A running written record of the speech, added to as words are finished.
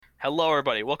Hello,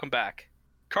 everybody. Welcome back.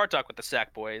 Card Talk with the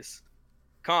Sack Boys.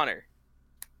 Connor,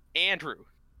 Andrew,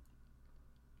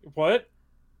 What?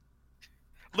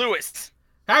 Lewis.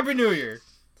 Happy New Year!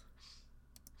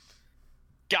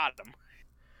 Got him.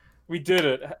 We did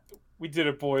it. We did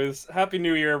it, boys. Happy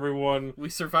New Year, everyone. We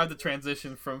survived the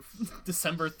transition from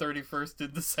December 31st to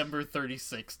December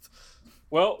 36th.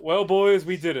 Well, boys,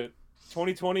 we did it.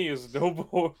 2020 is no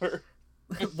more.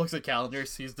 Looks at calendar,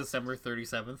 sees December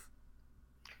 37th.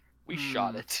 We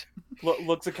shot it.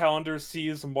 Looks at calendar,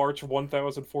 sees March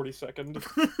 1042nd.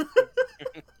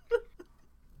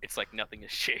 It's like nothing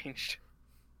has changed.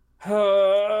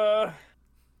 Uh,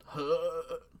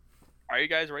 Are you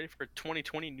guys ready for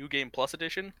 2020 New Game Plus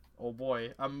edition? Oh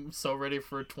boy, I'm so ready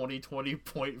for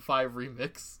 2020.5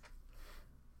 remix.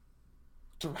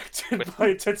 directed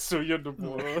by Tetsuya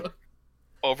Nomura.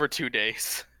 Over 2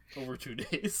 days. Over 2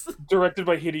 days. Directed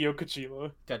by Hideo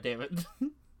Kojima. God damn it.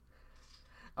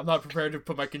 I'm not prepared to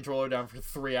put my controller down for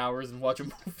 3 hours and watch a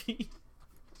movie.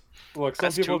 Look, some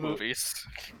That's people 2 movies.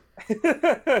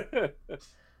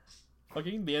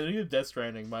 Fucking the ending of Death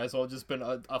Stranding might as well have just been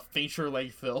a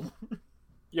feature-length film.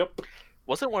 Yep.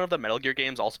 Wasn't one of the Metal Gear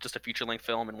games also just a feature-length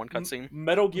film in one cutscene?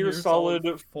 Metal Gear Solid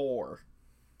 4.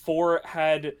 4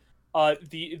 had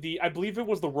the I believe it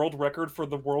was the world record for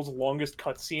the world's longest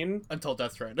cutscene Until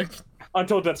Death Stranding.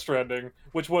 until Death Stranding,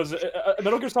 which was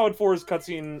Metal Gear Solid 4's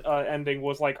cutscene ending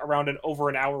was like around over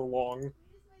an hour long.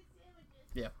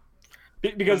 Yeah.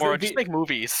 Because Just make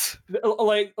movies.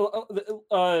 legit,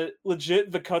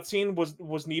 the cutscene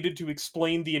was needed to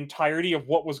explain the entirety of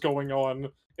what was going on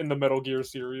in the Metal Gear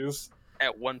series.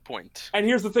 At one point. And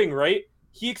here's the thing, right?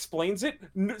 He explains it.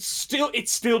 It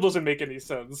still doesn't make any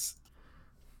sense.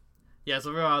 Yeah,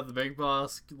 something about the big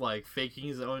boss, like, faking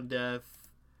his own death.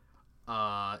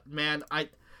 Man,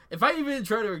 if I even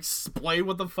try to explain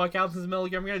what the fuck happens in Metal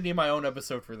Gear, I'm gonna need my own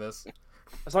episode for this.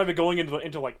 It's not even going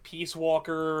into like Peace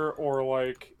Walker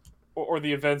or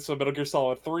the events of Metal Gear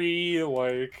Solid 3,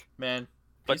 like... Man.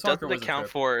 But Peace Walker doesn't it was a count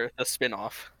trip. for the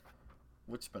spin-off?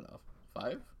 Which spinoff?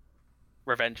 5?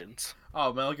 Revengeance.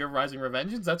 Oh, Metal Gear Rising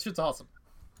Revengeance? That shit's awesome.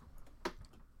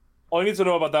 All you need to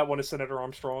know about that one is Senator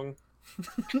Armstrong.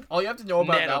 All you have to know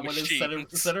about that one is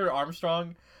Nanomachines. Senator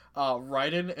Armstrong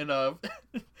riding in a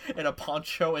in a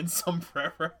poncho and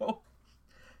sombrero.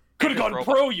 Could've gone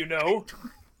pro, you know!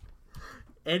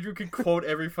 Andrew can quote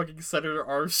every fucking Senator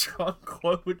Armstrong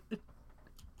quote.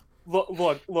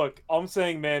 Look, I'm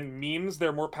saying, man, memes,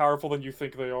 they're more powerful than you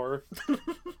think they are.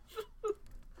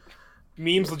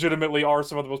 Memes legitimately are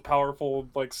some of the most powerful,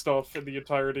 like, stuff in the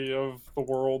entirety of the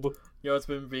world. You know what's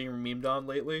been being memed on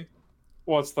lately?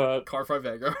 What's that? Car 5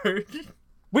 Vanguard.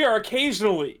 We are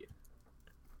occasionally,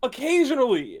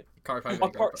 Car 5 A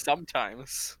Vanguard.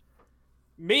 Sometimes.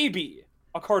 maybe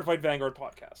a Cardfight Vanguard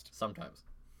podcast. Sometimes.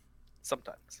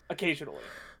 Sometimes. Occasionally.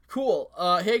 Cool.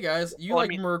 Hey guys, you Well, I like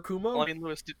mean- Murakumo? Well,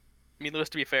 Lewis,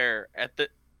 to be fair,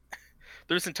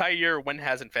 this entire year, when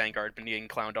hasn't Vanguard been getting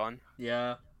clowned on?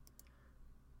 Yeah.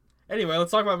 Anyway,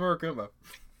 let's talk about Murakumo.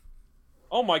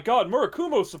 Oh my god,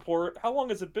 Murakumo support! How long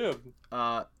has it been?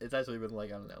 It's actually been like,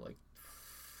 I don't know, like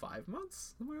 5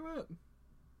 months? Something like that.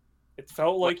 It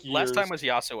felt like years. Last time was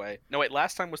Yasue. No, wait,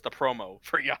 last time was the promo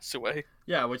for Yasue.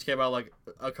 Yeah, which came out like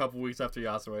a couple weeks after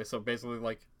Yasue, so basically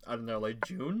like, I don't know, like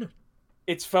June?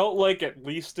 It's felt like at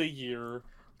least a year.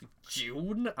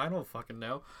 June? I don't fucking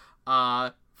know.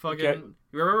 Fucking. Get-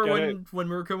 You remember get when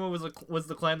Murakumo was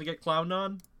the clan to get clowned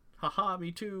on? Haha,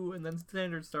 me too. And then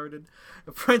Standard started.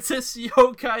 Princess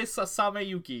Yokai Sasame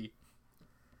Yuki.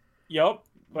 Yup,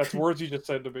 that's words you just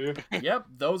said to me. Yep,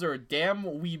 those are damn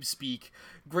weeb speak.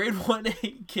 Grade 1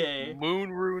 8K.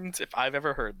 Moon runes, if I've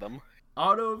ever heard them.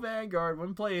 Auto Vanguard,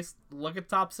 when placed. Look at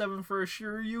top 7 for a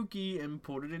Shiryuki and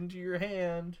put it into your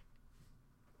hand.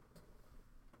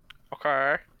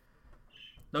 Okay.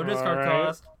 No discard Alright.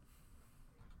 cost.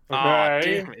 Aw,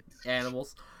 Okay. damn it.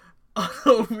 Animals.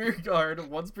 Auto Vanguard,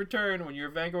 once per turn, when your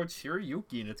Vanguard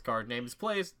Shiryuki and its card name is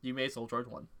placed, you may soul charge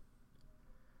 1.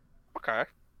 Okay.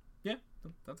 Yeah,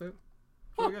 that's it.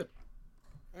 Pretty good.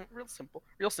 Real simple,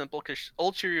 because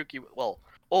old Shiryuki,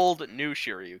 old new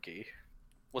Shiryuki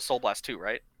was Soul Blast 2,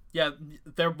 right? Yeah,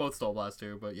 they're both Soul Blast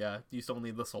too, but yeah, you still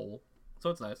need the soul. So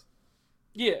it's nice.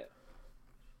 Yeah.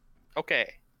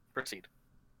 Okay, proceed.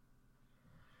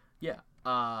 Yeah.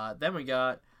 Then we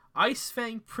got Ice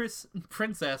Fang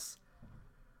Princess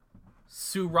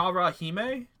Surara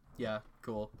Hime. Yeah,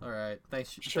 cool. Alright.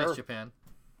 Thanks, Sure. Thanks, Japan.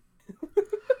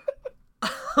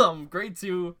 Grade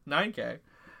 2, 9K.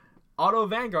 Auto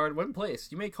Vanguard, when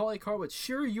placed, you may call a card with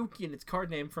Shiryuki in its card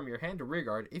name from your hand to rear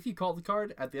guard. If you call the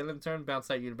card, at the end of the turn, bounce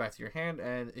that unit back to your hand,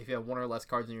 and if you have one or less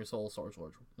cards in your soul, Soul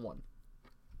Charge 1.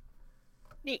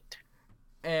 Neat.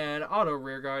 And auto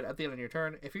rearguard at the end of your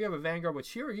turn. If you have a Vanguard with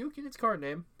Shiryuki in its card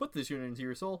name, put this unit into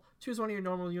your soul. Choose one of your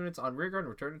normal units on rearguard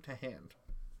and return it to hand.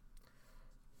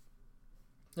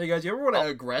 Hey guys, you ever want to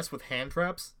aggress with hand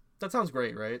traps? That sounds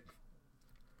great, right?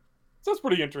 Sounds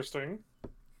pretty interesting.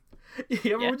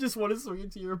 You ever just want to swing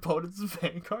into your opponent's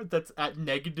Vanguard that's at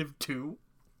 -2?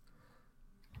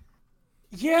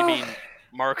 Yeah. You mean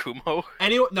Marakumo?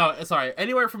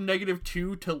 Anywhere from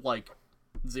 -2 to like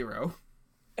 0.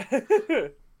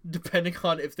 Depending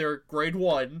on if they're grade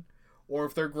 1 or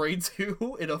if they're grade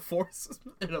 2 in a force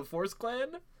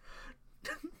clan.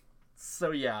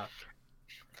 So yeah.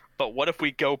 But what if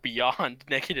we go beyond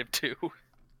 -2?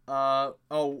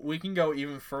 We can go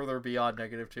even further beyond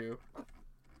 -2.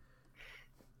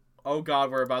 Oh god,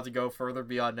 we're about to go further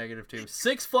beyond -2.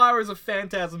 6 Flowers of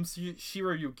Phantasm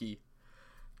Shiryuki.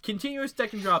 Continuous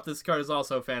deck and drop. This card is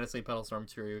also Fantasy Petal Storm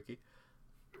Shiryuki.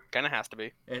 Kinda has to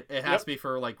be. It has to be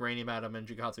for like Rainy Madam and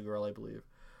Jikatsu Girl, I believe.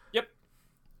 Yep.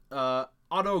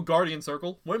 Auto Guardian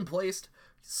Circle. When placed,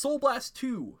 Soul Blast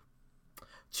 2.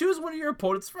 Choose one of your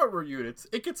opponent's front row units.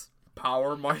 It gets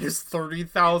power minus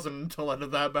 30,000 until end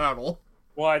of that battle.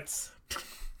 What?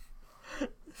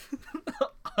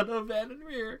 Auto Van and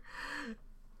Rear.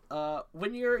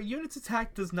 When your unit's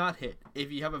attack does not hit,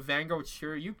 if you have a Vanguard with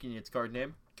Shiryuki in its card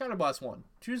name, Counterblast 1.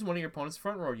 Choose one of your opponent's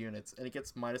front row units, and it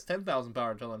gets minus 10,000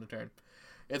 power until end of turn.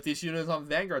 If this unit is on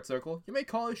Vanguard Circle, you may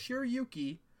call a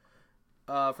Shiryuki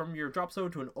from your drop zone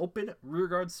to an open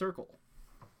rearguard circle.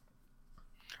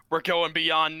 We're going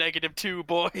beyond -2,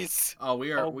 boys. Oh,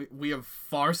 we have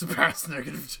far surpassed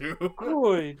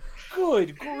 -2.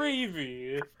 Good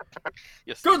gravy.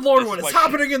 Yes. Good lord, this what is is why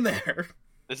happening in there?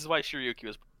 This is why Shiryuki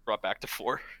was brought back to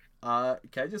 4. Can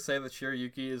I just say that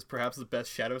Shiryuki is perhaps the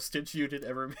best Shadow Stitch unit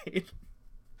ever made?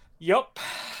 Yup.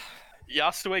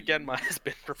 Yasue Genma has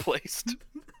been replaced.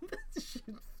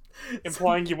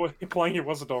 Implying he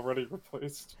wasn't already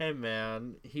replaced. Hey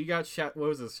man, he got what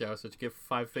was this Shadow Stitch? Give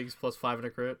 5 things plus 5 in a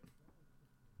crit?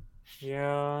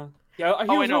 Yeah. Yeah,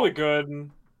 he was really good.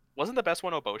 Wasn't the best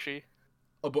one Oboshi?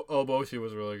 Oboshi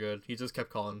was really good. He just kept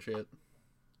calling shit.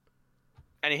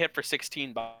 And he hit for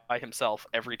 16 by himself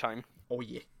every time. Oh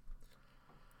yeah.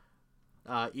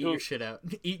 Eat your shit out.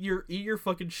 Eat your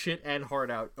fucking shit and heart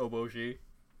out, Oboshi.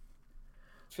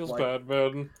 Feels bad,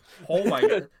 man. Oh my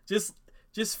god.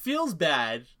 Just feels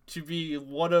bad to be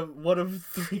one of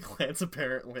 3 clans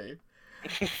apparently.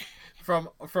 From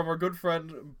our good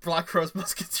friend Black Rose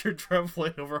Musketeer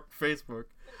Trembling over on Facebook.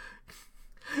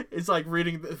 It's like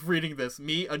reading this.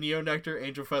 Me, a Neo Nectar,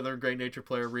 Angel Feather, and Great Nature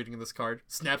player reading this card.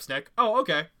 Snap's neck. Oh,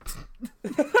 okay.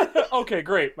 Okay,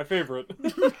 great. My favorite.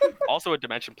 Also a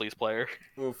Dimension Please player.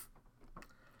 Oof.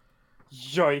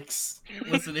 Yikes.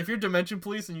 Listen, if you're Dimension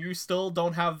Police and you still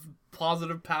don't have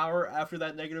positive power after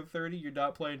that -30, you're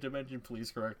not playing Dimension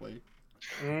Police correctly.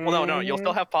 Well, no, you'll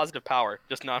still have positive power,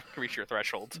 just not reach your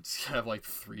threshold. Just have like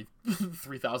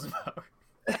 3,000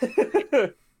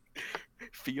 power.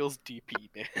 Feels DP,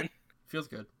 man. Feels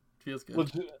good. Feels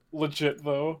good. Legit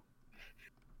though.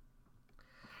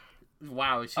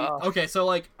 Wow. Okay, so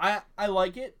like I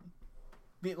like it.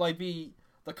 The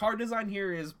card design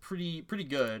here is pretty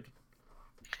good.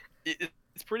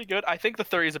 It's pretty good. I think the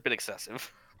 30 is a bit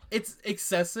excessive. It's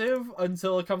excessive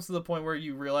until it comes to the point where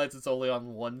you realize it's only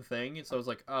on one thing. So it's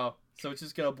like, oh, so it's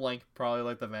just gonna blank probably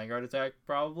like the Vanguard attack,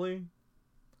 probably.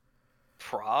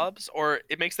 Probs, or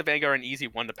it makes the Vanguard an easy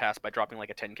one to pass by dropping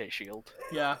like a 10k shield.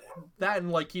 Yeah, that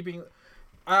and like keeping.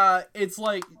 It's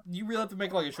like you really have to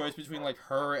make like a choice between like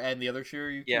her and the other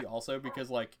Shiryuki also, because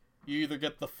like you either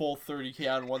get the full 30k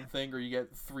on one thing or you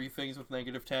get 3 things with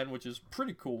 -10, which is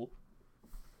pretty cool.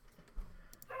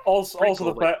 Also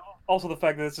the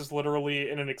fact that this is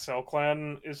literally in an Excel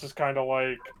clan is just kind of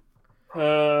like,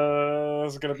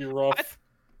 it's gonna be rough.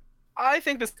 I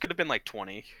think this could have been like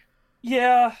 20.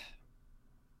 Yeah.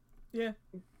 Yeah.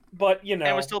 But, you know.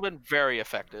 And it would still been very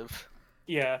effective.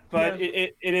 Yeah, but yeah.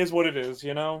 It is what it is,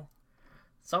 you know?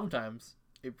 Sometimes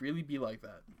it really be like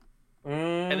that.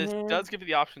 And this does give you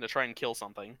the option to try and kill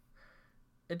something.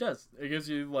 It does. It gives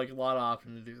you like a lot of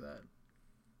option to do that.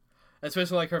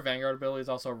 Especially like her Vanguard ability is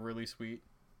also really sweet.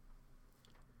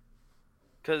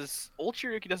 Because old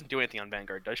Shiryuki doesn't do anything on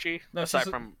Vanguard, does she? No, aside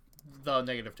from the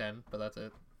 -10, but that's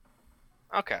it.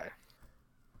 Okay.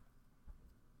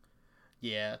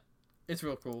 Yeah, it's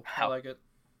real cool. I like it.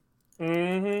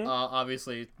 Mm-hmm.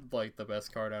 Obviously, like the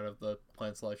best card out of the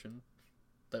clan selection.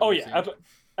 Oh yeah,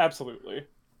 absolutely.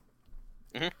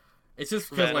 Mm-hmm. It's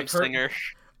just because like her. Stinger,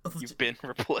 you've been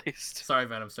replaced. Sorry,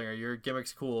 Venom Stinger. Your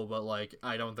gimmick's cool, but like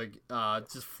I don't think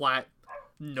just flat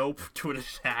nope to an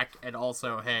attack, and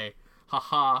also hey,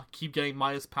 Haha, keep getting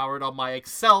minus powered on my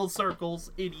Excel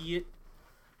circles, idiot.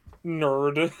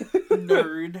 Nerd.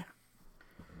 Nerd.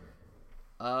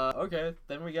 Okay,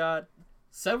 then we got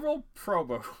several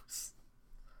promos.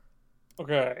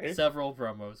 Okay. Several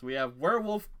promos. We have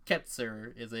Werewolf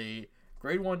Ketzer is a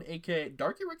grade 1 AK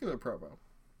Dark Irregular promo.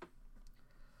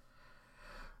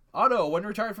 Otto, when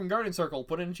retired from Guardian Circle,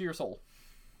 put it into your soul.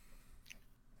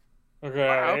 Okay.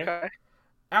 Okay.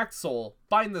 Act Soul,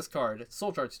 bind this card.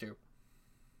 Soul Charts 2.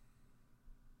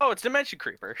 Oh, it's Dimension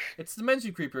Creeper. It's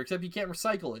Dimension Creeper, except you can't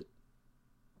recycle it.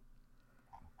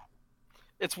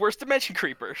 It's worse Dimension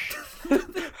Creeper.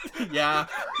 Yeah.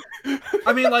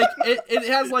 I mean, like, it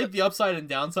has, like, the upside and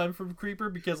downside from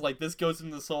Creeper, because, like, this goes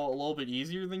into the soul a little bit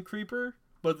easier than Creeper,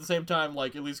 but at the same time,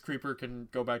 like, at least Creeper can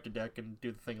go back to deck and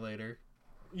do the thing later.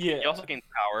 Yeah. He also gains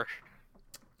power.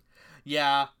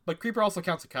 Yeah, but Creeper also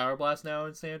counts a Counter Blast now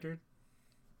in Standard.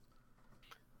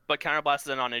 But Counterblast is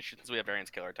a non-issue since we have Variance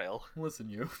Killer Tail. Listen,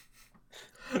 you.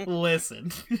 Listen.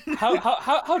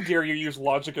 How dare you use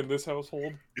logic in this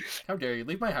household? How dare you?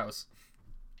 Leave my house.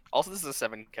 Also, this is a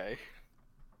 7k.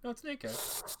 No, it's an AK.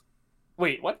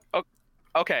 Wait, what?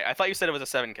 Okay, I thought you said it was a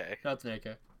 7k. No, it's an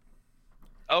AK.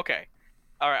 Okay.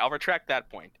 Alright, I'll retract that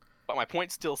point. But my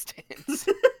point still stands.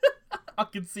 I'll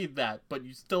concede that, but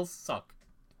you still suck.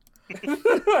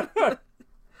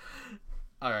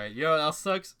 Alright, you know what else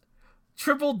sucks?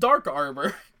 Triple Dark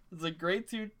Armor. It's a grade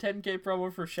 2 10k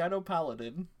promo for Shadow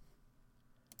Paladin.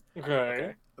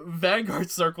 Okay.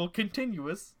 Vanguard Circle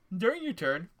continuous. During your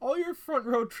turn, all your front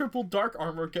row triple dark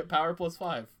armor get power +5.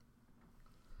 I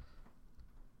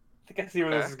think I see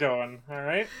where this is going.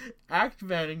 Alright.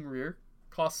 Activating rear.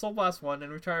 Cost Soul Blast 1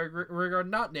 and retire rearguard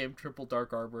not named triple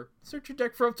dark armor. Search your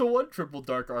deck for up to 1 triple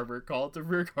dark armor. Call it the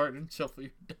rearguard and shuffle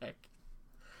your deck.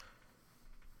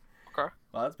 Okay.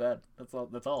 Well, that's bad. That's all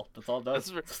it does. This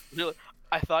is really...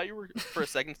 I thought you were for a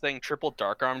second saying triple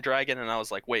Dark Arm Dragon, and I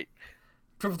was like, wait.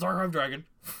 Triple dark arm dragon.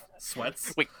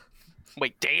 Sweats.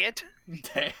 Wait, Dad?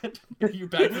 Dad, are you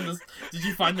back from this? Did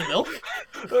you find the milk?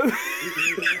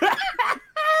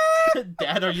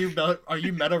 Dad, are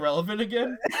you meta relevant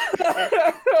again?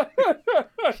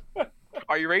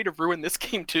 Are you ready to ruin this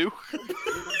game too?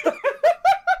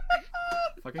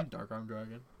 Fucking dark arm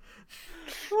dragon.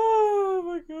 Oh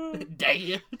my god.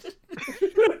 Dad.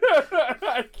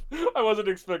 I wasn't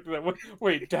expecting that.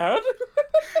 Wait, Dad?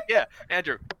 Yeah,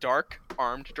 Andrew, Dark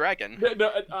Armed Dragon.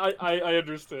 No, I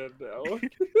understand now.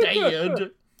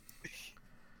 Dad.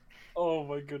 Oh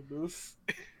my goodness.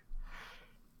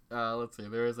 Let's see.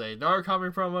 There is a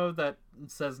Narukami promo that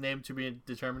says name to be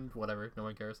determined. Whatever. No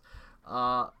one cares.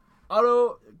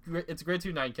 Auto. It's a grade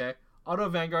 2 9k. Auto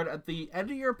Vanguard. At the end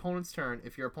of your opponent's turn,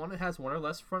 if your opponent has 1 or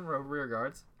less front row rear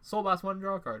guards, Soul Blast 1,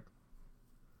 draw a card.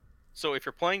 So if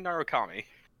you're playing Narukami...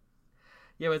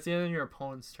 Yeah, but it's the end of your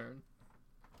opponent's turn.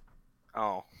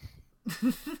 Oh.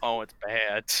 Oh, it's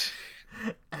bad.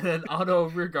 And then Auto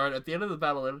Rear Guard. At the end of the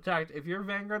battle it attacked. If your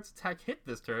Vanguard's attack hit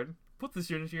this turn, put this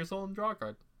unit to your soul and draw a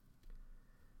card.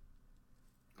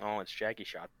 Oh, it's Shaggy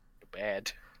Shot.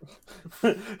 Bad.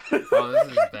 Oh,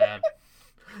 this is bad.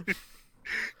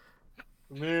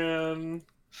 Man.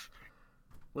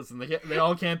 Listen, they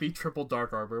all can't be triple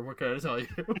dark armor. What can I tell you?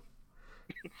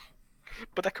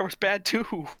 But that card's bad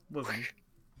too.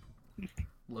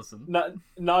 Listen.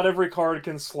 Not every card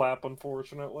can slap,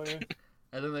 unfortunately.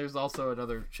 And then there's also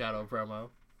another Shadow promo.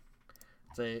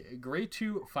 It's a grade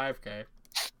 2 5k.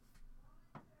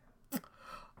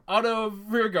 Auto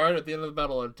Rearguard at the end of the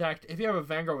battle attacked. If you have a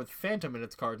Vanguard with Phantom in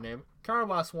its card name, Counter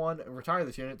Blast 1 and retire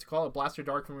this unit to call it Blaster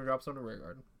Dark from your drop zone to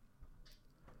Rearguard.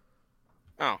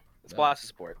 Oh, it's Blast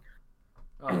support.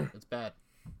 Oh, it's bad.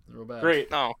 It's real bad.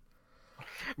 Great. No.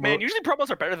 Man, usually promos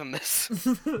are better than this.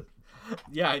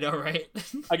 Yeah, I know, right?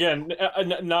 Again,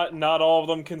 not all of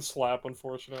them can slap,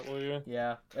 unfortunately.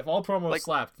 Yeah. If all promos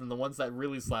slapped, then the ones that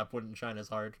really slap wouldn't shine as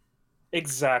hard.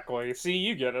 Exactly. See,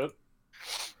 you get it.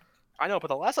 I know, but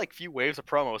the last few waves of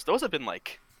promos, those have been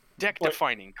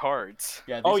deck-defining cards.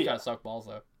 Yeah, these guys suck balls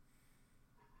though.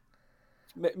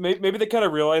 Maybe they kind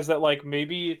of realize that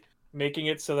maybe making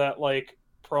it so that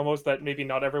promos that maybe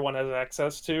not everyone has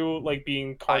access to,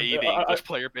 being i.e. the English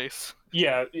player base.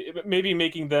 Yeah, maybe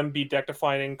making them be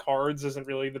deck-defining cards isn't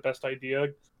really the best idea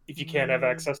if you can't have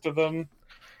access to them.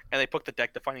 And they put the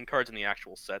deck-defining cards in the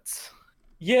actual sets.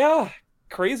 Yeah,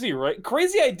 crazy, right?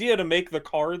 Crazy idea to make the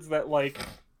cards that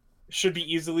should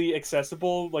be easily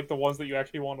accessible, the ones that you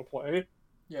actually want to play.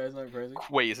 Yeah, isn't that crazy?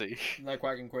 Crazy. Isn't that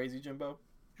quacking crazy, Jimbo?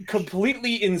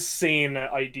 Completely insane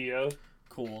idea.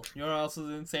 Cool. You know what else is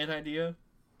an insane idea?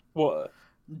 What?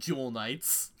 Jewel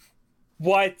Knights.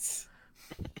 What?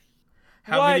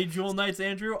 How many What? Jewel Knights,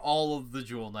 Andrew? All of the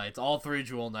Jewel Knights. All 3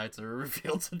 Jewel Knights are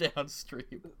revealed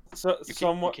downstream. So, You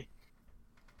somewhat. can't-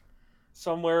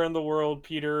 Somewhere in the world,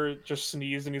 Peter just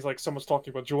sneezed and he's like, someone's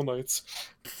talking about Jewel Knights.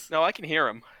 No, I can hear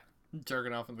him.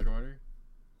 Jerking off in the corner.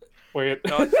 Wait.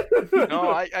 No,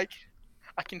 No, I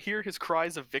can hear his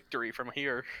cries of victory from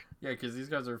here. Yeah, because these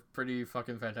guys are pretty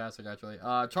fucking fantastic, actually.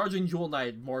 Charging Jewel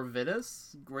Knight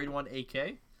Morvidus, grade 1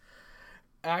 AK.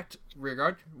 Act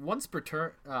Rearguard, once per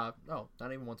turn. No,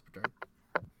 not even once per turn.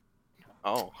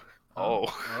 Oh. Oh,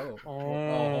 Oh,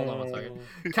 hold on 1 second.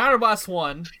 Counterblast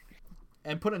 1,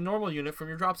 and put a normal unit from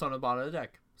your drop zone on the bottom of the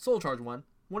deck. Soul Charge 1.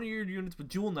 One of your units with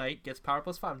Jewel Knight gets power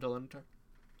 +5 until end of turn.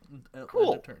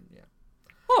 Cool. End of turn, yeah.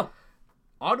 Huh.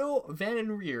 Auto Van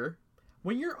and Rear.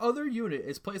 When your other unit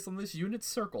is placed on this unit's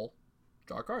circle,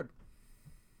 draw a card.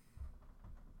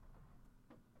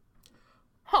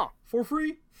 Huh. For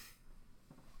free.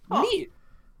 Huh. Neat.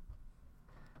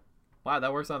 Wow,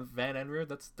 that works on Van and Rear?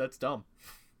 That's dumb.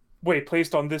 Wait,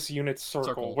 placed on this unit's circle.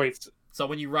 Circle. Wait. So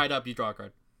when you ride up, you draw a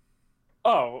card.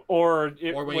 Oh, or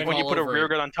Or when you When you All put a over rear it.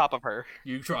 guard on top of her.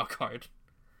 You draw a card.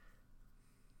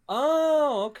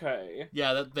 Oh, okay.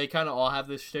 Yeah, they kind of all have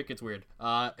this shtick. It's weird.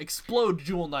 Explode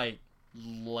Jewel Knight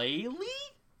Laylee?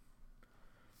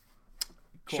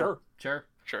 Cool. Sure.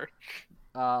 Sure.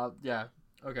 Yeah.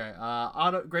 Okay.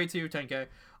 Auto grade 2 10k.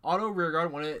 Auto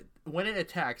rearguard when it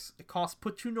attacks, it costs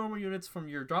put 2 normal units from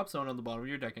your drop zone on the bottom of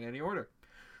your deck in any order.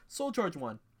 Soul Charge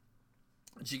 1.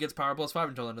 She gets power +5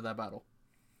 until the end of that battle.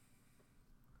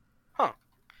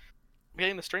 I'm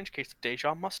getting the strange case of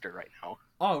Deja Muster right now.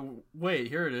 Oh, wait,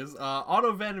 here it is.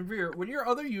 Auto Van and Rear. When your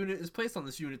other unit is placed on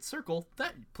this unit's circle,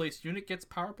 that placed unit gets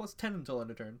power +10 until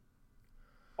end of turn.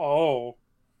 Oh.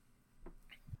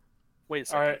 Wait a All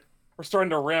second. right. We're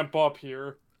starting to ramp up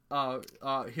here.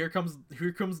 Here comes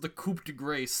the coup de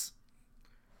grace.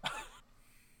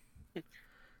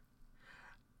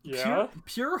 Yeah.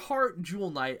 Pure Heart Jewel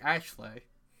Knight Ashley.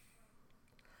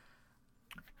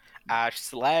 Ash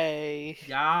Slay.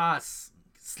 Yes.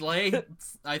 Slay.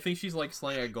 I think she's like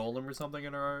slaying a golem or something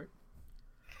in her art.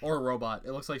 Or a robot.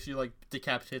 It looks like she like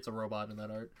decapitates a robot in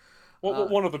that art.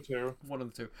 One of the two. One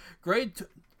of the two. Grade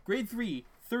 3,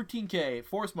 13k,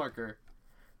 force marker.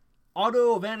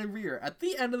 Auto Van and Rear. At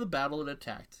the end of the battle it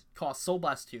attacked. Cost Soul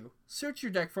Blast 2. Search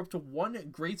your deck for up to 1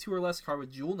 grade 2 or less card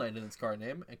with Jewel Knight in its card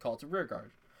name and call it to rear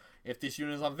guard. If this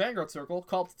unit is on Vanguard Circle,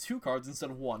 call up to 2 cards instead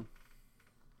of 1.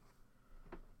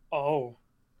 Oh.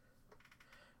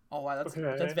 Oh wow, that's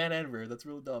Okay. Van and Rear. That's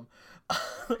really dumb.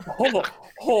 Hold on.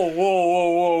 Oh,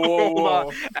 whoa. Hold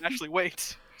on. Ashley,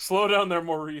 wait. Slow down there,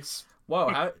 Maurice. Whoa,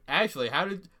 how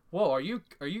did whoa, are you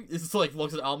it's like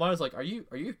looks at Almar, it's like, are you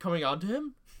coming on to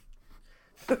him?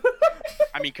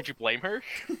 I mean, could you blame her?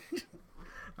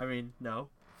 I mean, no.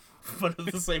 But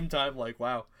at the same time, like,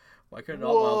 wow. Why couldn't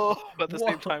Almar Whoa. At the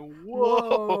same time,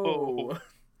 Whoa.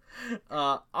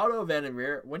 Auto Van and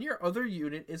Rear. When your other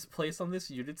unit is placed on this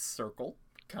unit's circle,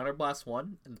 counterblast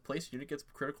 1, and the placed unit gets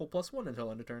critical +1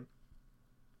 until end of turn.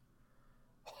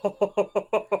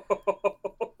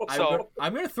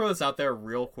 I'm gonna throw this out there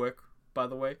real quick, by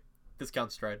the way. This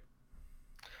counts stride.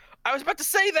 I was about to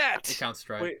say It that. counts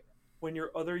stride. Wait, when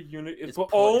your other unit is... It's Oh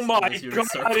placed my in this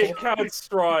unit's god, it circle. counts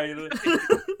stride.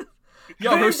 Yo,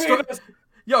 They made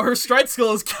her stride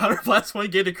skill is counterblast 1,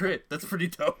 get a crit. That's pretty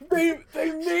dope. They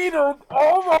made a...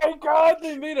 Oh my god,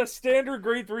 they made a standard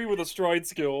grade 3 with a stride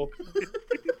skill.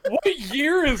 What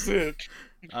year is it?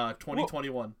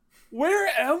 2021. Where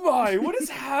am I? What is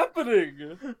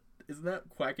happening? Isn't that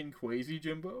quacking crazy,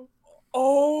 Jimbo?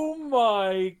 Oh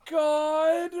my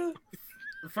god.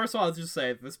 First of all, I'll just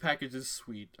say this package is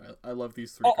sweet. I love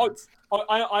these 3 Oh, cards.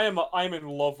 I'm in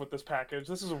love with this package.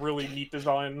 This is a really neat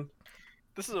design.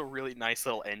 This is a really nice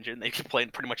little engine. They can play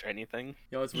in pretty much anything.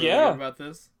 Yo, what's really yeah. good about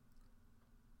this?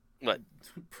 What?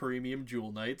 Premium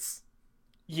Jewel Knights.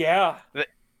 Yeah.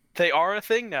 They are a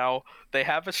thing now. They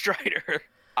have a Strider.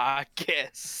 I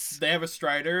guess. They have a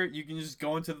Strider. You can just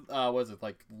go into what is it,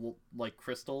 like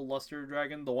Crystal Luster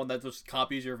Dragon, the one that just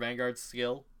copies your Vanguard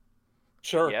skill,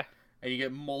 Sure. Yeah. and you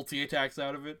get multi attacks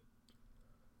out of it.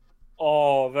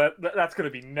 Oh, that's gonna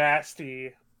be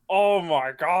nasty. Oh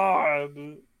my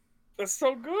god. That's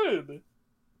so good.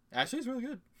 Actually, it's really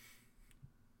good.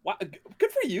 Wow,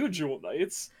 good for you, Jewel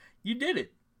Knights. You did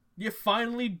it. You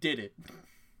finally did it.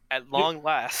 At long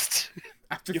last.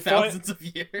 After You thousands of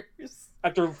years.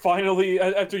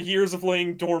 After years of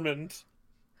laying dormant.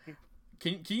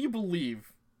 Can you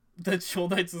believe that Jewel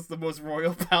Knights is the most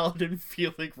Royal Paladin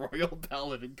feeling Royal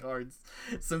Paladin cards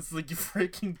since the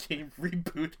freaking game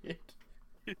rebooted?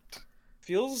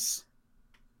 Feels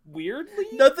weirdly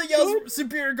Nothing good? else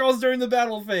superior calls during the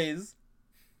battle phase.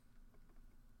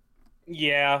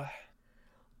 Yeah.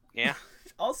 Yeah.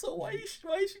 Also, why you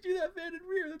should do that Van and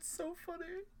Rear? That's so funny.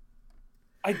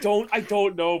 I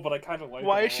don't know, but I kind of like.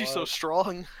 Why it a is she so lot.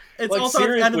 strong? It's Like, also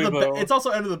end of seriously, the though. it's also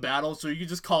end of the battle, so you can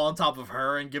just call on top of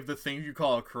her and give the thing you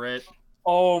call a crit.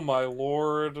 Oh my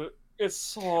lord, it's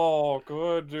so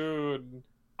good, dude.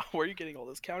 Where are you getting all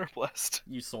this counterblast?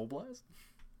 You Soul Blast?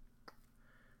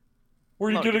 Where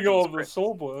are you No, getting get all these the crits.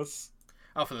 soul bliss?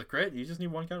 Oh, for the crit, you just need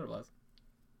one counter blast.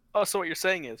 Oh, so what you're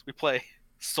saying is we play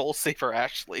Soul Saver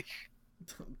Ashley.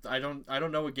 I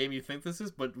don't know what game you think this is,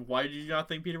 but why did you not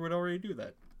think Peter would already do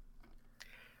that?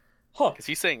 Huh? Because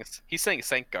he's saying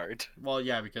Sank Guard. Well,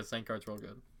 yeah, because Sankard's real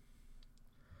good.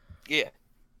 Yeah.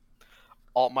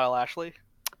 Alt Mile Ashley.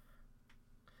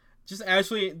 Just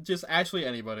Ashley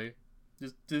anybody.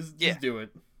 Just Yeah. do it.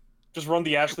 Just run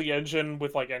the Ashley engine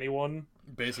with like anyone.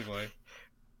 Basically.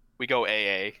 We go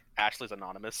AA. Ashley's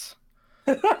anonymous.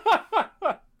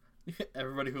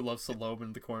 Everybody who loves Salome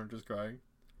in the corner just crying.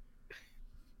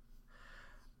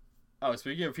 Oh,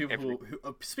 speaking of people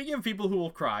speaking of people who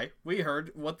will cry, we heard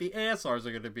what the ASRs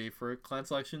are going to be for Clan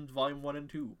Selection Volume 1 and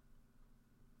 2.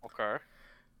 Okay.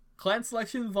 Clan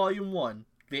Selection Volume 1,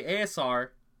 the ASR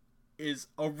is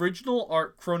original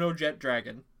art Chrono Jet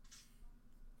Dragon.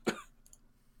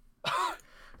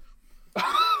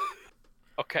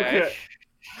 Okay.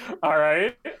 All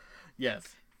right. Yes.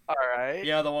 All right.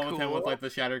 Yeah, the one with him with Cool. like the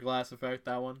shattered glass effect,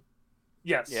 that one.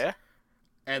 Yes. Yeah.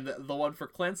 And the one for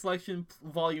Clan Selection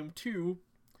Volume 2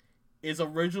 is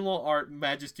original art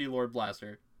Majesty Lord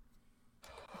Blaster.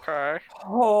 Okay.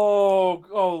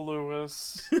 Oh,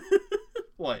 Lewis.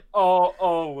 What?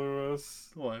 Oh, Lewis.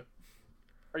 What?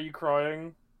 Are you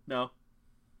crying? No.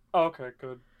 Okay,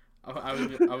 good. I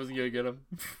was gonna get him.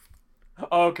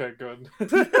 Okay, good.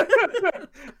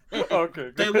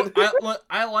 Okay, They good.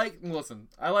 I like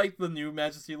the new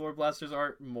Majesty Lord Blaster's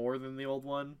art more than the old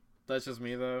one. That's just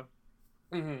me though.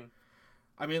 Mhm.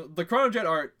 I mean, the Chrono Jet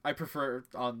art I prefer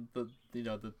on the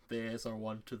ASR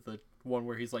one to the one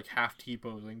where he's like half T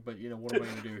posing. But what am I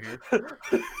gonna do here?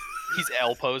 He's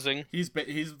L posing. He's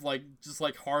like just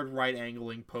like hard right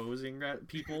angling posing at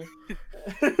people.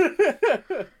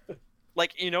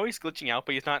 Like, he's glitching out,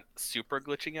 but he's not super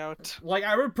glitching out. Like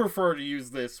I would prefer to use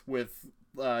this with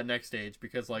Next Stage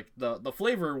because like the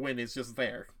flavor win is just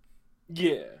there.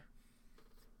 Yeah.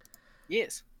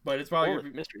 Yes. But it's probably Or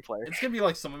gonna be, mystery player. it's gonna be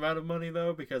like some amount of money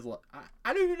though because like,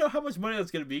 I don't even know how much money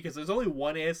that's gonna be because there's only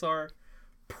one ASR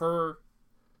per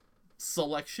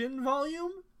selection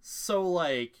volume. So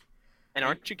like And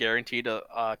aren't you guaranteed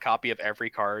a copy of every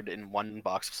card in one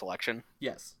box of selection?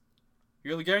 yes,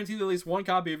 you're guaranteed at least one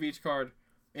copy of each card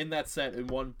in that set in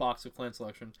one box of Clan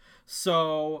Selection.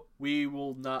 So we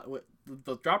will not.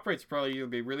 The drop rate's probably gonna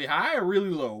be really high or really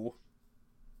low.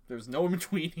 There's no in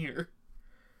between here.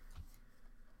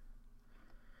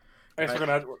 I guess we're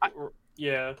gonna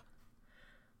yeah.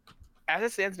 As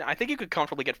it stands now, I think you could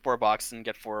comfortably get 4 boxes and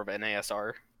get 4 of an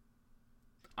ASR.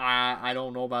 I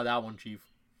don't know about that one, Chief.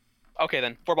 Okay,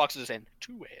 then 4 boxes and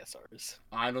 2 ASRs.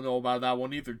 I don't know about that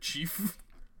one either, Chief.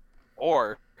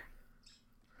 Or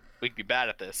we could be bad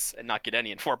at this and not get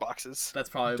any in 4 boxes. That's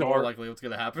probably more Darn. likely what's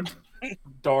gonna happen.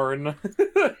 Darn.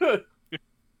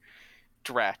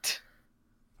 Drat.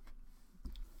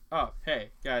 Oh, hey,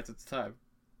 guys, it's time.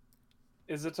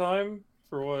 Is it time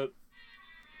for what?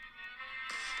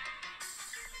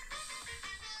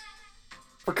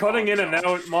 For cutting in and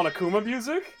out Monokuma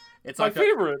music? It's My okay.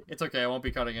 favorite. It's okay. I won't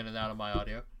be cutting in and out of my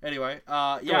audio. Anyway,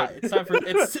 yeah, it's time for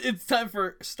it's time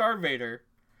for Star Vader,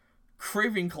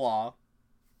 Craving Claw.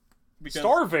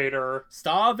 Star Vader.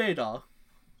 Star Vader.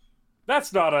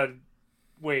 That's not a.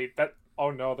 Wait, that. Oh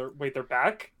no, they're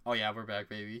back? Oh yeah, we're back,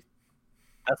 baby.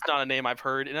 That's not a name I've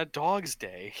heard in a dog's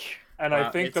day. And I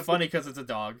think it's funny because it's a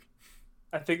dog.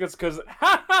 I think that's because.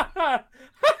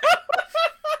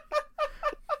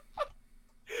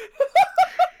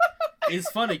 It's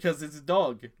funny because it's a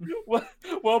dog.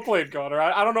 Well played, Connor.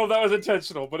 I don't know if that was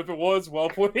intentional, but if it was, well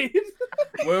played.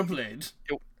 Well played.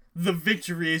 Yo. The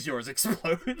victory is yours.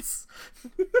 Explodes.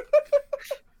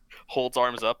 Holds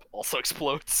arms up, also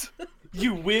explodes.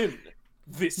 You win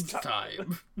this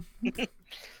time. Time.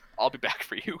 I'll be back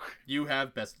for you. You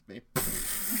have bested me.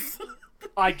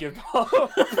 I give up.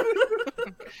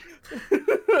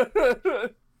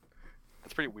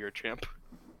 That's pretty weird, champ.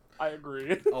 I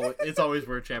agree. Oh, it's always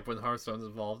weird, champ, when Hearthstone's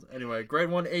involved. Anyway,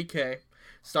 grade 1 AK,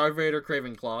 Star Vader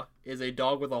Craven Claw is a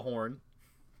dog with a horn.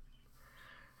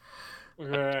 A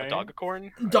Okay.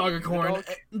 dogacorn? Dogacorn,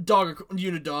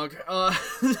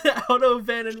 Unidog. Auto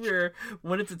Van and Rear.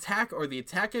 When its attack or the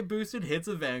attack it boosted hits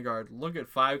a Vanguard, look at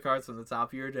 5 cards from the top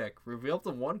of your deck. Reveal up to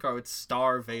 1 card with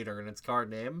Star Vader in its card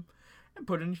name, and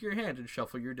put it into your hand and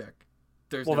shuffle your deck.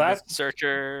 There's Well, no that's-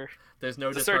 Searcher. there's no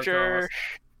The discard Searcher. cost.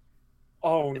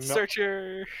 Oh It's no!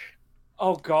 Searcher.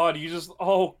 Oh god, you just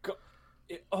oh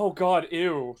god,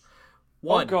 ew,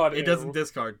 One, God, it doesn't ew.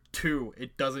 discard. Two,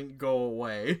 it doesn't go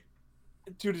away.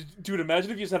 dude.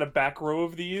 Imagine if you just had a back row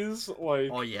of these.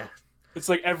 Like, Oh yeah. it's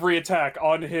like every attack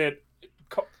on hit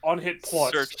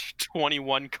plus. Search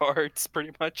 21 cards,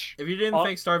 pretty much. If you didn't Uh,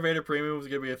 think Star Vader Premium was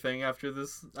gonna be a thing after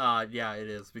this, yeah, it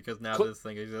is, because now Cl- this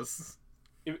thing exists.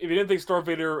 If you didn't think Star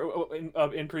Vader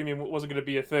in premium wasn't going to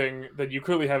be a thing, then you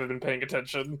clearly haven't been paying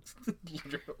attention.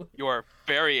 Literally. You are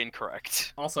very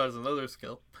incorrect. Also has another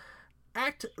skill.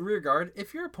 Act Rearguard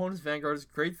if your opponent's Vanguard is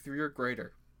grade 3 or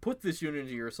greater. Put this unit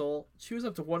into your soul, choose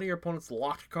up to one of your opponent's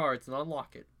locked cards and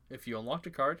unlock it. If you unlocked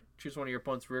a card, choose one of your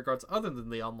opponent's rearguards other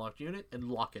than the unlocked unit and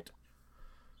lock it.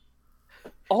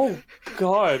 Oh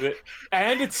god,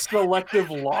 and it's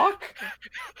selective lock.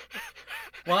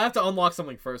 Well, I have to unlock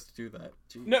something first to do that.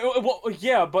 Jeez. No, well,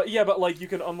 yeah, but like you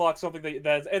can unlock something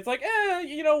that's it's like,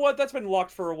 you know what? That's been locked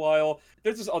for a while.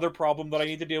 There's this other problem that I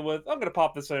need to deal with. I'm gonna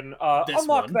pop this in. This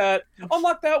Unlock one.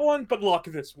 unlock that one, but lock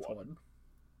this one. One.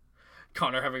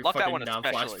 Connor having Lock that fucking one down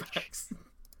especially. flashbacks.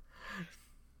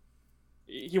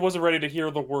 He wasn't ready to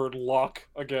hear the word lock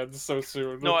again so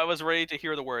soon. No, I was ready to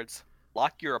hear the words,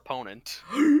 lock your opponent.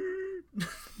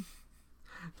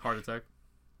 Heart attack.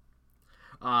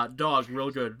 Dog,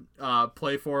 real good.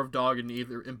 Play 4 of dog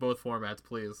in both formats,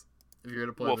 please. If you're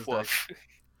gonna play Woof this deck. woof.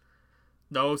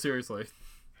 No, seriously.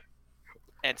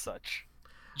 And such.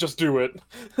 Just do it.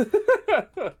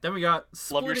 Then we got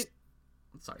Love your- splitting.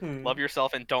 Sorry. Hmm. Love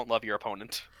yourself and don't love your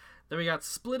opponent. Then we got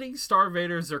Splitting Star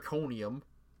Vader Zirconium.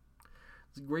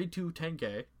 It's grade 2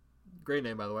 10k. Great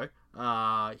name, by the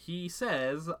way. He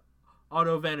says,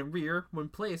 Auto Van and Rear, when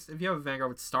placed, if you have a Vanguard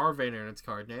with Star Vader in its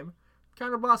card name,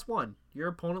 counterblast 1. Your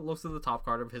opponent looks at the top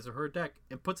card of his or her deck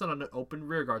and puts it on an open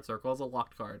rearguard circle as a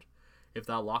locked card. If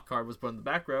that locked card was put in the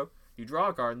back row, you draw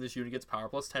a card and this unit gets power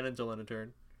plus 10 until end of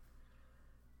turn.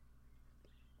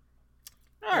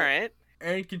 Alright.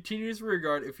 And continuous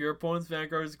rearguard if your opponent's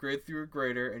Vanguard is grade 3 or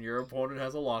greater and your opponent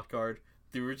has a locked card.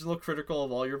 The original critical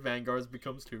of all your Vanguards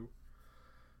becomes 2.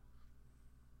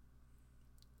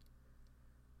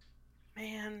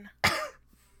 Man.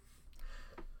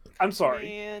 I'm sorry.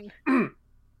 Man.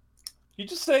 You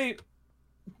just say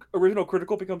original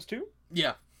critical becomes 2?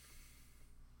 Yeah.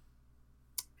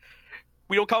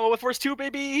 We don't come up with Force 2,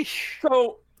 baby!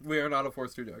 So We are not a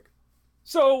Force 2 deck.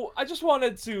 So I just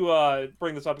wanted to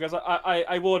bring this up because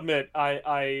I will admit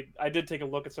I did take a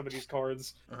look at some of these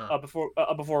cards Uh-huh.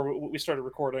 before we started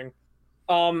recording.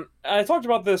 I talked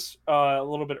about this a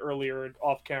little bit earlier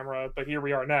off camera, but here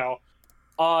we are now.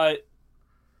 I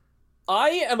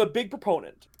am a big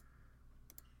proponent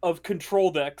of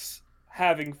control decks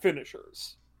having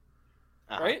finishers,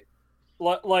 Uh-huh. right?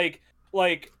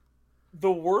 Like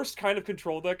the worst kind of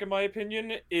control deck, in my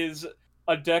opinion, is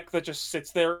a deck that just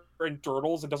sits there and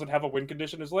durdles and doesn't have a win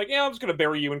condition. Is like, yeah, I'm just gonna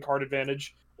bury you in card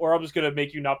advantage, or I'm just gonna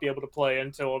make you not be able to play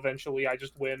until eventually I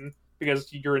just win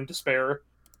because you're in despair.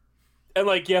 And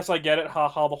like, yes, I get it.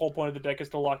 Haha, the whole point of the deck is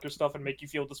to lock your stuff and make you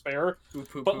feel despair. Poop,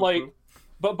 poop, But poop, like,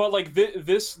 poop. but like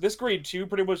this grade 2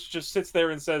 pretty much just sits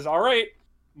there and says, all right,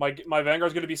 my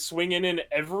Vanguard's gonna be swinging in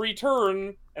every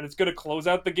turn, and it's gonna close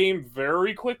out the game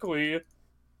very quickly.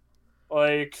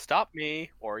 Like, Stop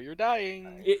me, or you're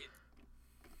dying.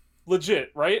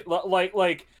 legit, right?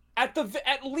 Like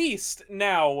at least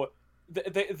now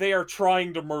they are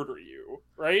trying to murder you,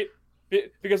 right?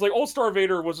 Because like old Star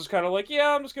Vader was just kind of like,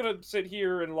 yeah, I'm just gonna sit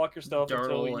here and lock your stuff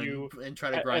Durdle until you and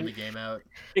try to grind and- the game out.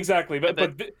 exactly. But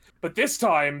And but this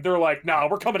time they're like, nah,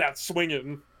 we're coming out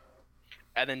swinging.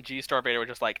 And then G Star Vader was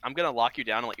just like, I'm gonna lock you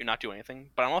down and let you not do anything,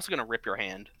 but I'm also gonna rip your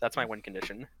hand. That's my win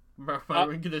condition. My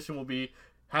win condition will be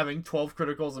having 12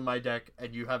 criticals in my deck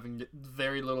and you having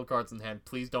very little cards in hand.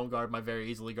 Please don't guard my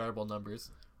very easily guardable numbers.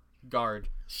 Guard.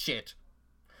 Shit.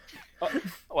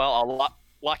 Well, I'll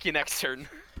lock you next turn.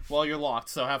 Well, you're locked,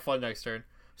 so have fun next turn.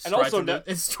 And also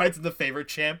it strides in the favorite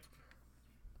champ.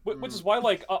 Which is why,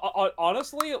 like,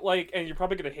 honestly, like, and you're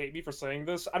probably gonna hate me for saying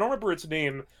this. I don't remember its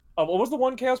name. What was the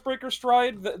one Chaos Breaker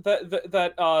stride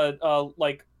that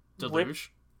like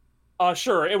Deluge.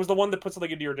 sure, it was the one that puts something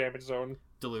into your damage zone.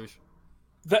 Deluge.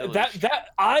 That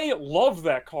I love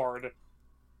that card,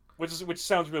 which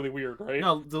sounds really weird, right?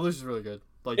 No, Deluge is really good.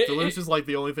 Like, Deluge is like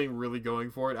the only thing really going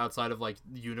for it outside of like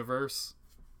the universe.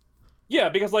 Yeah,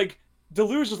 because like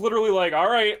Deluge is literally like, all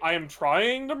right, I am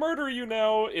trying to murder you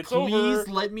now. It's Please over.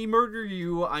 let me murder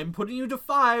you. I'm putting you to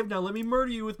 5. Now let me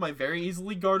murder you with my very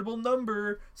easily guardable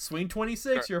number. Swing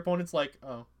 26. Your opponent's like,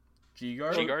 oh,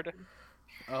 G-Guard? G guard.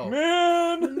 Oh.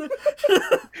 Man!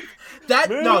 That's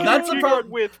the Man! problem.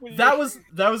 with That was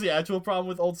the actual problem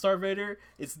with Old Star Vader.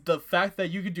 It's the fact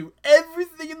that you could do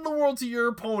everything in the world to your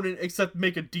opponent except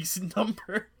make a decent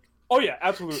number. Oh yeah,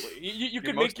 absolutely. You your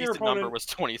could most make your decent number opponent... was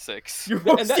 26. Your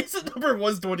most decent number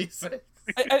was 26.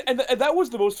 and that was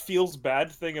the most feels bad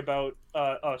thing about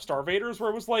Star Vaders, where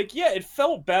it was like, yeah, it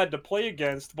felt bad to play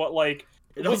against, but like...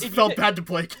 It also felt bad to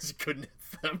play because you couldn't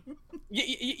hit them.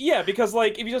 Yeah, because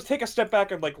like if you just take a step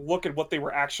back and like look at what they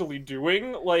were actually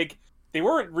doing, like they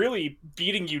weren't really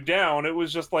beating you down. It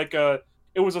was just like it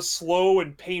was a slow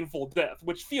and painful death,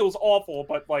 which feels awful.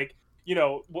 But like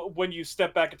when you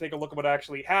step back and take a look at what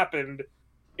actually happened,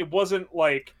 it wasn't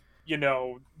like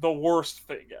the worst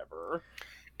thing ever.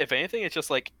 If anything, it's just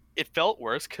like it felt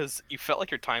worse because you felt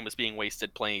like your time was being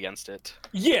wasted playing against it.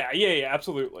 Yeah,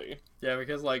 absolutely. Yeah,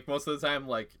 because like most of the time,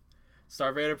 like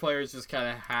Star Vader players just kind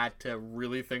of had to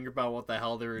really think about what the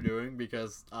hell they were doing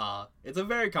because it's a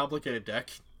very complicated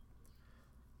deck.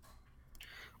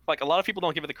 Like a lot of people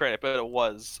don't give it the credit, but it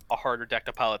was a harder deck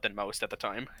to pilot than most at the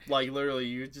time. Like literally,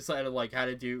 you just had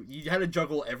to you had to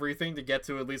juggle everything to get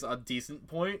to at least a decent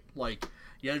point. Like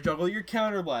you had to juggle your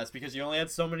counterblast because you only had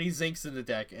so many Zinks in the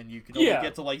deck, and you could only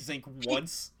get to like Zink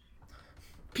once.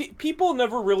 People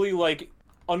never really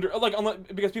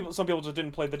because some people just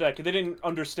didn't play the deck. They didn't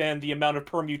understand the amount of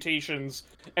permutations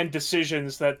and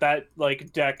decisions that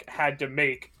like deck had to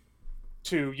make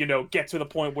to get to the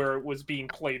point where it was being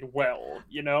played well.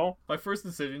 My first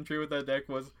decision tree with that deck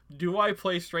was: do I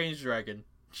play Strange Dragon?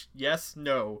 Yes,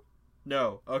 no.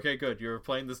 Okay, good. You're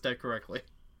playing this deck correctly.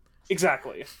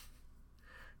 Exactly.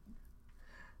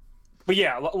 But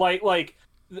yeah, like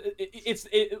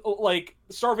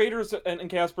Star Vaders and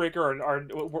Chaos Breaker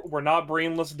we're not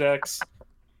brainless decks.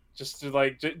 Just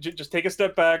to just take a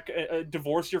step back,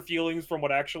 divorce your feelings from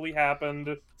what actually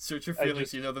happened. Search your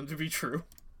feelings, you know them to be true.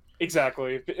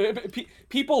 Exactly.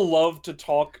 People love to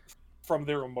talk from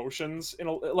their emotions.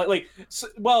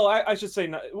 I should say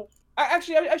not.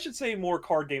 Actually, I should say more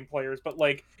card game players, but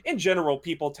like in general,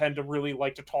 people tend to really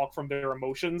like to talk from their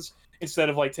emotions instead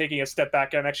of like taking a step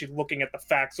back and actually looking at the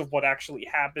facts of what actually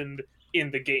happened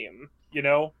in the game.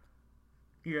 Yeah.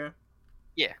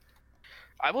 Yeah.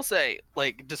 I will say,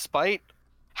 like, despite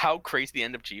how crazy the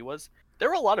end of G was, there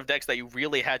were a lot of decks that you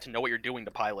really had to know what you're doing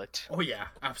to pilot. Oh yeah,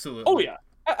 absolutely. Oh yeah,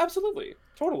 absolutely,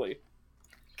 totally.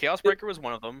 Chaos Breaker was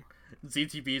one of them.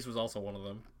 ZTBs was also one of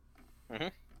them. Mm-hmm.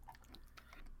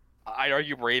 I'd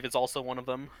argue Brave is also one of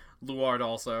them. Luard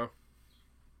also.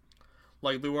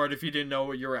 Like Luard, if you didn't know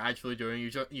what you were actually doing,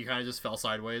 you kind of just fell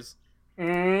sideways.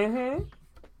 Mm-hmm.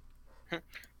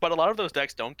 But a lot of those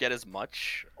decks don't get as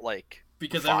much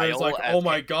because everyone's like, "Oh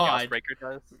my god!" Chaos Breaker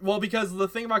does. Well, because the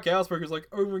thing about Chaos Breaker is like,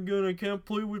 "Oh my god, I can't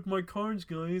play with my cards,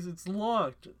 guys. It's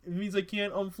locked. It means I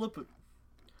can't unflip it."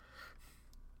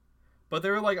 But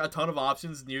there were like a ton of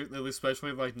options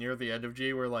especially like near the end of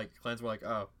G, where like clans were like,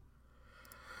 "Oh,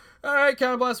 all right,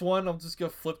 Counterblast 1. I'll just go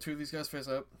flip 2 of these guys face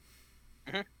up."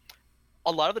 Mm-hmm.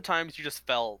 A lot of the times you just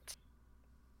felt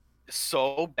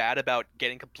so bad about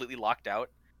getting completely locked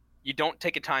out, you don't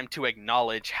take a time to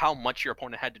acknowledge how much your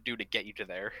opponent had to do to get you to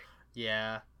there.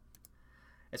 Yeah.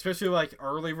 Especially like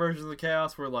early versions of the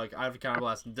Chaos where like I have a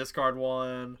Counterblast and discard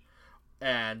 1,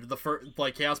 and the first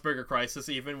like Chaos Breaker Crisis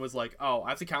even was like, oh, I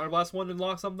have to Counterblast 1 and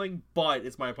lock something, but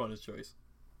it's my opponent's choice.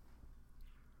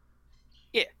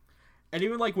 Yeah. And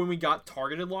even like when we got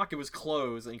targeted lock, it was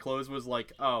Close, and Close was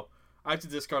like, oh, I have to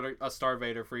discard a Star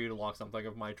Vader for you to lock something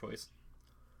of my choice.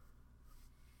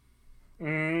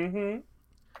 Mm-hmm.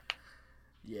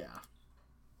 Yeah.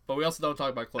 But we also don't talk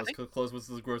about Close, because Close was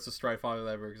the grossest Stride Father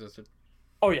that ever existed.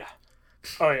 Oh yeah.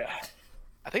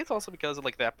 I think it's also because at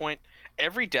like that point,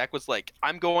 every deck was like,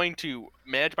 I'm going to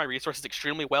manage my resources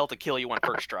extremely well to kill you on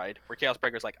first stride. Where Chaos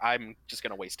Breaker's like, I'm just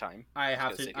gonna waste time. I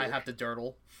have to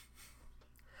dirtle.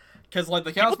 Because like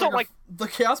the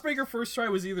Chaos Breaker first stride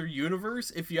was either Universe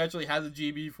if you actually had the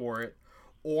GB for it,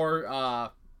 or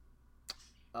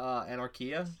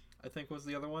Anarchia, I think was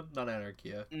the other one. Not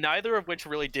Anarchia. Neither of which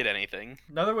really did anything.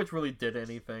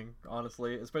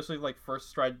 Honestly. Especially like first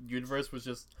stride Universe was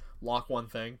just lock one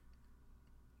thing.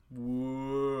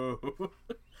 Whoa.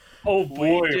 Oh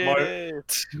boy,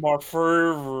 my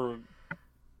favorite.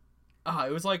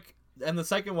 It was like, and the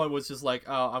second one was just like,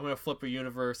 oh, I'm gonna flip a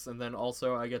Universe, and then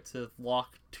also I get to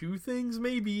lock 2 things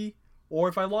maybe, or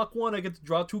if I lock 1, I get to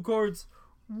draw 2 cards.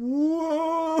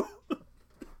 Whoa.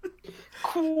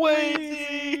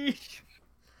 Crazy.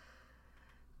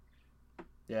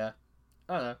 Yeah,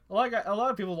 I don't know. A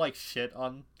lot of people like shit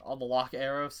on the lock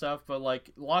era stuff, but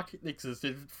like lock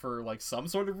existed for like some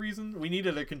sort of reason. We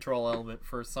needed a control element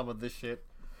for some of this shit,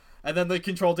 And then the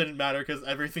control didn't matter because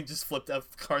everything just flipped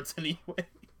F cards anyway.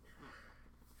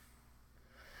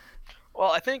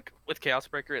 Well, I think with Chaos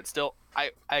Breaker, it's still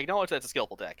I acknowledge that's a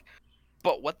skillful deck,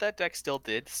 but what that deck still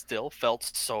did felt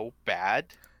so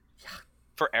bad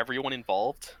for everyone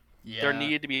involved. Yeah. There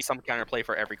needed to be some counterplay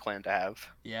for every clan to have.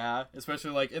 Yeah,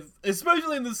 especially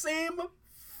especially in the same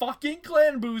fucking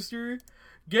clan booster.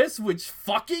 Guess which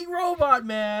fucking robot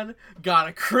man got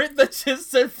a crit that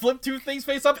just said flip 2 things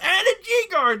face up and a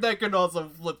G-Guard that can also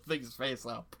flip things face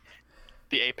up.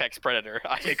 The Apex Predator,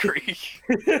 I agree.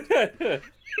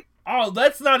 Oh,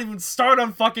 let's not even start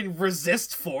on fucking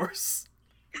Resist Force.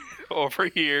 Over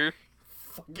here.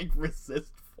 Fucking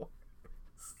Resist Force.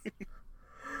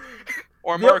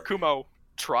 Or Murakumo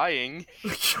trying.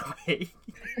 Trying.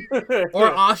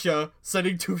 Or Asha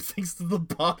sending 2 things to the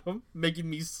bottom, making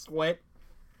me sweat.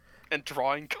 And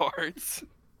drawing cards.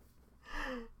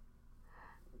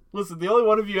 Listen, the only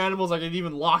one of you animals I could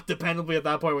even lock dependably at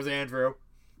that point was Andrew.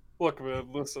 Look, man,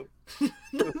 listen.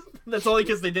 That's only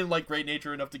because they didn't like Great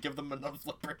Nature enough to give them another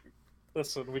flipper.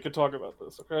 Listen, we could talk about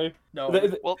this, okay? No.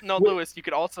 Well, no, Lewis, I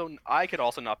could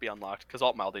also not be unlocked, because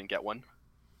Altmile didn't get one.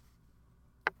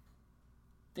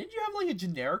 Didn't you have, like, a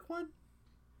generic one?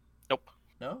 Nope.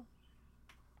 No?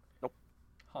 Nope.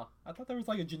 Huh. I thought there was,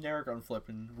 like, a generic unflip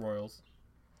in Royals.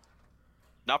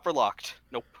 Not for locked.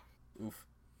 Nope. Oof.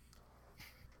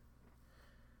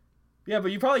 Yeah,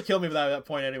 but you probably killed me by that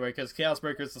point anyway, because Chaos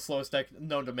Breaker is the slowest deck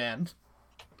known to man.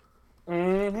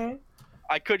 Mm-hmm.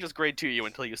 I could just grade 2 you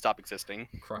until you stop existing.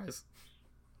 Cries.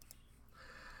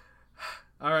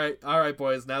 Alright,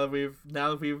 boys. Now that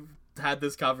we've had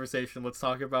this conversation, let's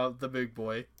talk about the big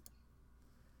boy.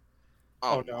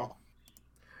 Oh no.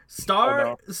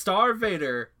 Star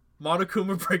Vader,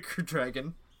 Monokuma Breaker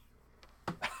Dragon.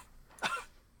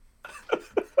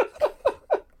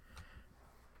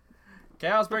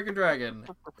 Chaos Breaker Dragon.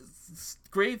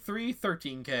 Grade 3,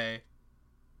 13k.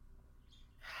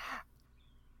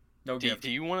 No gift.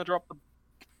 Do you want to drop the...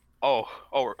 Oh,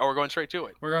 we're going straight to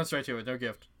it. We're going straight to it. No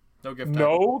gift. No gift.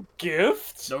 No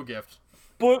gift? No gift.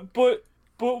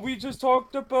 But we just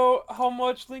talked about how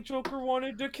much Link Joker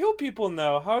wanted to kill people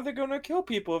now. How are they gonna kill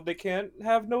people if they can't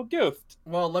have no gift?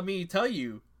 Well, let me tell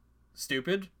you,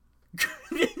 stupid.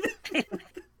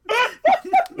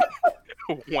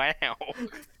 Wow.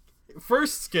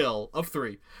 First skill of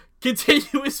 3.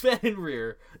 Continuous fan in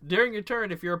rear. During your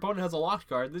turn, if your opponent has a locked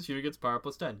card, this unit gets power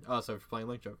plus 10. Oh, so if you're playing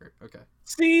Link Joker. Okay.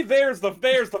 See, there's the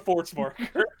force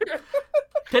marker.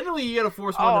 Technically, you get a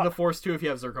force 1 and a force 2 if you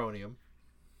have Zirconium.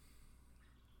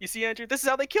 You see, Andrew, this is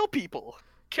how they kill people.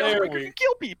 There Breaker can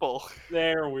kill people.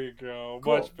 There we go.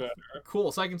 Cool. Much better.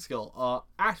 Cool. Second skill.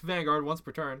 Act Vanguard once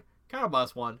per turn.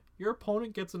 Counterblast 1. Your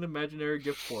opponent gets an imaginary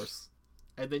gift force.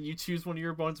 And then you choose one of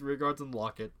your opponent's rear guards and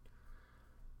lock it.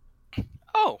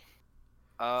 Oh.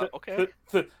 Okay.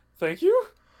 Thank you.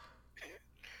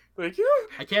 Thank you.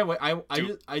 I can't wait.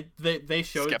 They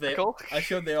showed Skeptical?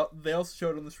 they also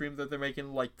showed on the stream that they're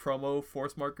making like promo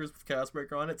force markers with Chaos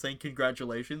Breaker on it saying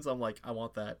congratulations. I'm like, I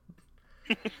want that.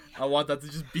 I want that to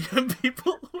just BM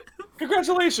people.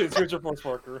 Congratulations, here's your force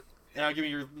marker. Now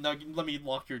let me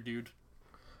lock your dude.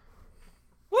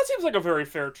 Well, that seems like a very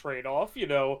fair trade-off. You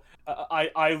know,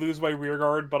 I lose my rear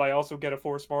guard, but I also get a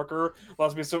force marker.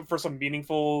 Allows me for some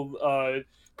meaningful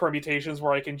permutations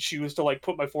where I can choose to like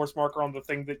put my force marker on the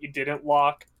thing that you didn't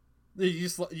lock. You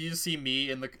just see me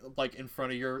in the in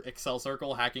front of your Excel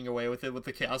circle hacking away with it with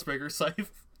the Chaos Breaker scythe.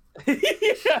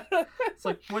 Yeah. It's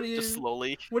like, what are you Just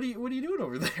slowly. What are you doing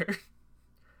over there?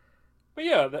 But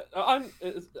yeah,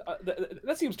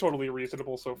 that seems totally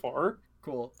reasonable so far.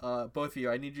 Cool. Both of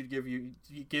you, I need you to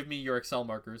give me your Excel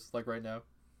markers, like right now.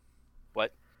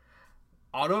 What?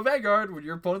 Auto Vanguard, when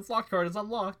your opponent's locked card is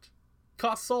unlocked.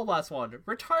 Cost Soul Blast 1.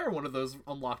 Retire one of those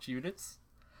unlocked units.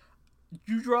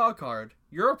 You draw a card.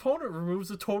 Your opponent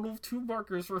removes a total of 2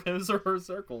 markers from his or her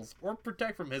circles, or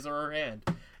protect from his or her hand.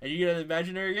 And you get an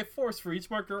imaginary gift force for each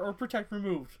marker or protect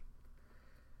removed.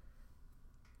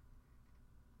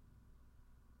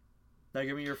 Now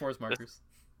give me your force markers.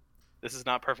 This is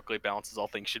not perfectly balanced as all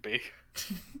things should be.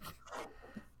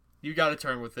 You got a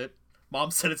turn with it.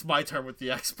 Mom said it's my turn with the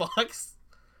Xbox.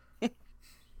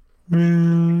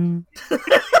 Man.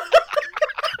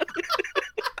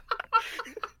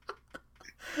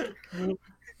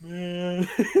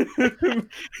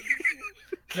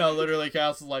 No, literally,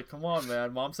 Cass is like, come on,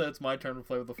 man. Mom said it's my turn to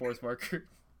play with the force marker.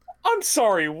 I'm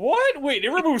sorry, what? Wait, it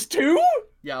removes 2?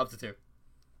 Yeah, up to 2.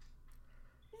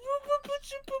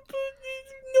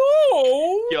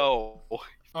 No! Yo,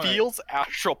 All feels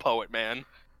Astral Poet, man.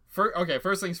 Okay,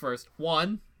 first things first.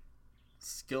 1,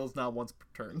 skills not once per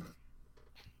turn.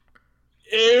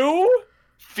 Ew!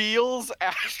 Feels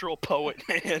Astral Poet,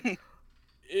 man.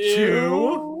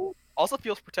 Ew. Also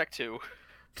feels Protect 2.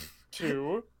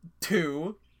 2.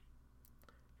 2.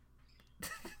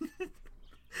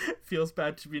 Feels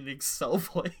bad to be an Excel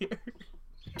player.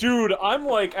 Dude, I'm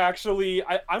like actually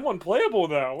I'm unplayable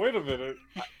now. Wait a minute.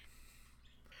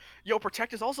 Yo,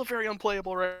 Protect is also very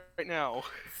unplayable right now.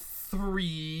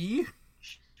 3.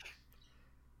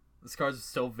 This card's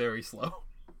still very slow.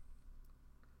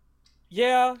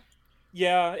 Yeah.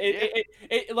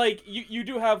 It like you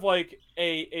do have like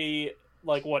a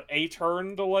like what a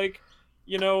turn to like,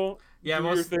 you know, Yeah, do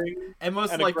your thing. And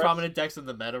most And like aggress- prominent decks in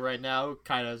the meta right now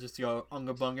kind of just go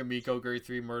Unga Bunga Miko Grade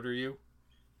 3 murder you.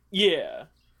 Yeah.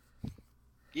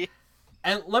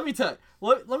 And let me tell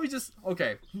let me just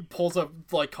okay, pulls up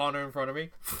like Connor in front of me.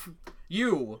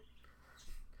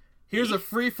 Here's a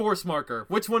free force marker.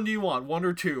 Which one do you want? 1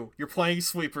 or 2? You're playing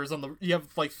sweepers on the you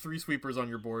have like 3 sweepers on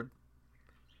your board.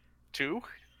 2?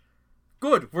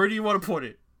 Good. Where do you want to put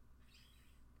it?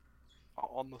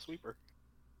 On the sweeper.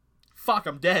 Fuck,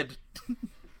 I'm dead.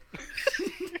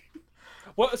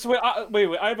 Well, so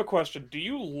wait. I have a question. Do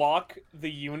you lock the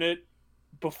unit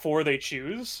before they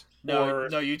choose? No,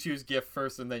 you choose gift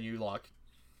first and then you lock.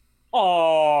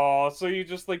 Oh, so you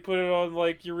just like put it on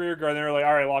like your rear guard and they're like,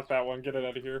 all right, lock that one, get it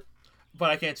out of here. But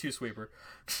I can't choose sweeper.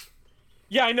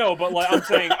 Yeah, I know, but like I'm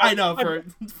saying, I know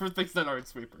for things that aren't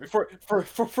sweeper.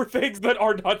 For things that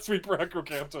are not sweeper Echo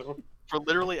Canto. For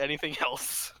literally anything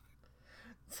else.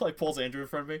 It's like pulls Andrew in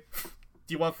front of me.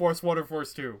 Do you want Force 1 or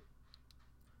Force 2?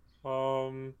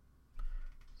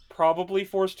 Probably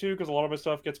Force 2 because a lot of my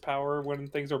stuff gets power when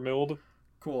things are milled.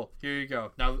 Cool. Here you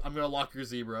go. Now I'm gonna lock your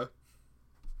zebra.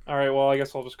 All right, well I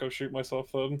guess I'll just go shoot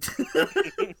myself then.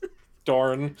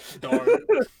 Darn.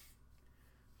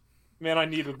 Man, I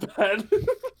needed that.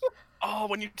 Oh,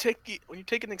 when you take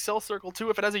an Excel circle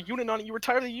too, if it has a unit on it, you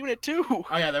retire the unit too.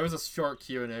 Oh yeah, there was a short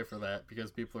Q&A for that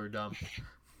because people are dumb.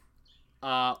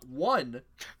 1.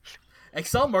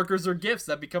 Excel markers are gifts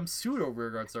that become pseudo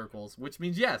rearguard circles, which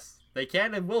means yes, they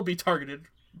can and will be targeted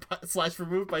 /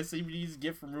 removed by CBD's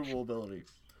gift removal ability.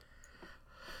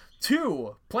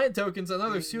 2. Plant tokens and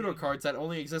other pseudo cards that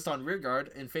only exist on rearguard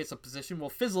in face-up position will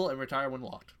fizzle and retire when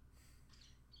locked.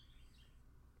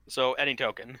 So any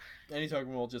token. Any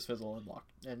token will just fizzle and lock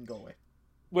and go away.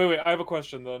 Wait, I have a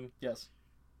question then. Yes.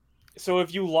 So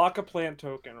if you lock a plant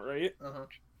token, right? Uh-huh.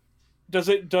 Does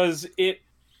it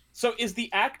so is the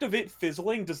act of it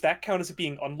fizzling, does that count as it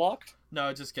being unlocked? No,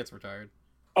 it just gets retired.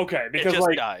 Okay, It because just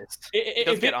like dies. It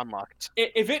doesn't get unlocked.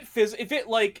 if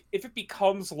it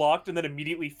becomes locked and then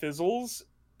immediately fizzles,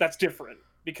 that's different.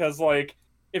 Because like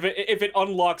if it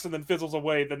unlocks and then fizzles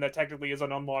away, then that technically is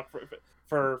an unlock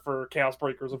for Chaos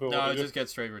Breaker's ability. No, it just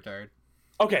gets straight retired.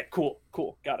 Okay, cool,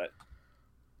 got it.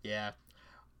 Yeah.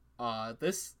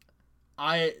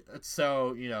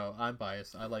 So, you know, I'm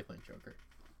biased. I like Link Joker.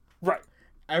 Right.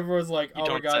 Everyone's like, You oh my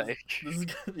don't god, say. this is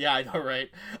yeah, I know, right?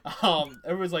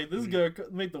 Everyone's like, this is gonna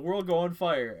make the world go on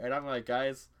fire, and I'm like,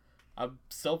 guys, I'm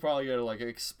still probably gonna like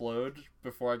explode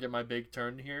before I get my big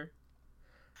turn here.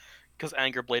 Because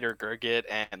Anger Blader, Gurgit,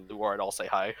 and Luard all say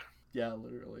hi. Yeah,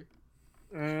 literally.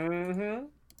 Mm-hmm.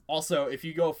 Also, if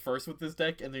you go first with this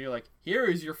deck, and then you're like, here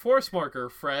is your force marker,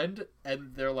 friend,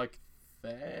 and they're like,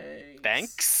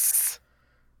 Thanks.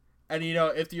 And you know,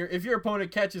 if your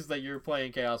opponent catches that you're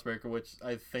playing Chaos Breaker, which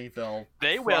I think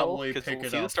They will, probably because pick we'll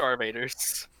it see the up.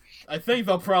 Starvaders. I think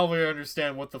they'll probably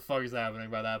understand what the fuck is happening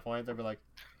by that point. They'll be like,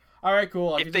 all right,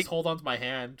 cool. I can just hold on to my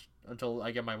hand until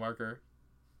I get my marker.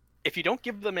 If you don't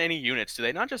give them any units, do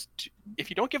they not just... If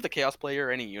you don't give the Chaos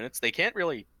player any units, they can't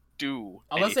really do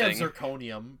Unless anything. they have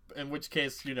Zirconium, in which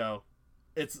case, you know,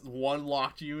 it's one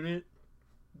locked unit.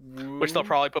 Which they'll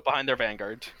probably put behind their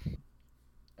Vanguard.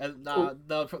 And they'll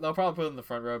probably put it in the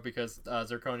front row because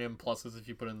Zirconium pluses if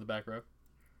you put it in the back row.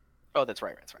 Oh, that's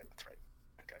right.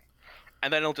 Okay.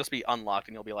 And then it'll just be unlocked,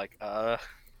 and you'll be like,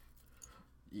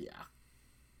 Yeah.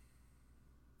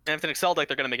 And if it's an Excel deck,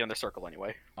 they're gonna make it in their circle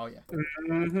anyway. Oh yeah.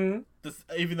 Mm-hmm. This,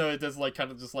 even though it does like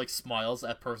kind of just like smiles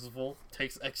at Percival,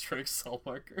 takes extra Excel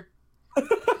marker.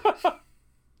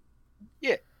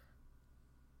 Yeah.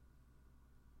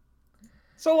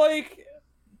 So like,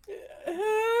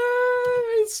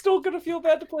 it's still gonna feel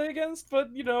bad to play against,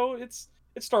 but you know, it's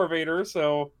Starvader,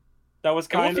 so that was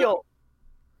It won't kind of feel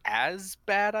as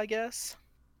bad, I guess.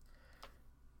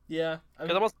 Yeah.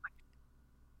 Because almost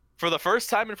for the first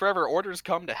time in forever, orders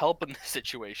come to help in this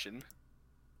situation.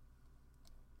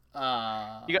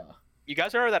 You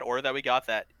guys remember that order that we got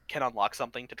that can unlock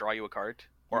something to draw you a card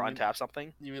or untap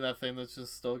something? You mean that thing that's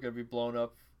just still gonna be blown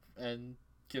up and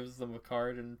gives them a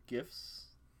card and gifts?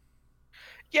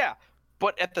 Yeah,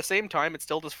 But at the same time, it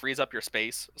still just frees up your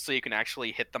space, so you can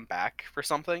actually hit them back for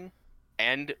something,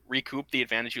 and recoup the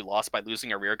advantage you lost by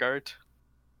losing a rear guard.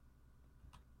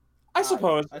 I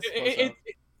suppose. I suppose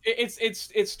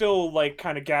It's still like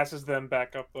kind of gasses them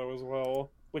back up though as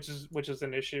well, which is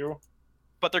an issue.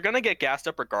 But they're gonna get gassed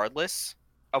up regardless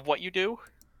of what you do,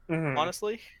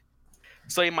 honestly.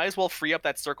 So you might as well free up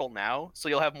that circle now, so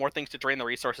you'll have more things to drain the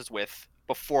resources with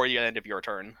before the end of your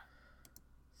turn.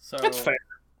 So That's fair.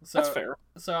 That's fair.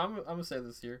 So I'm gonna say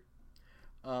this here.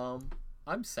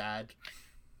 I'm sad.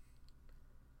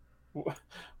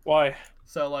 Why?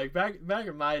 So like back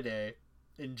in my day,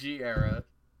 in G era,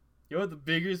 you know what the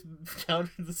biggest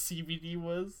counter to the CBD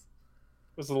was?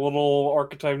 Was a little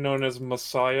archetype known as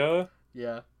Messiah.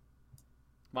 Yeah.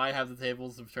 My how the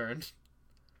tables have turned.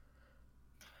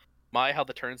 My, how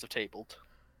the turns have tabled.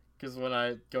 Because when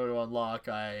I go to unlock,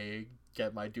 I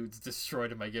get my dudes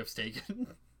destroyed and my gifts taken.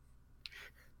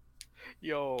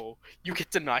 Yo, you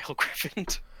get denial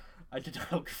griffined. I did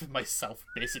not give myself,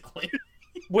 basically.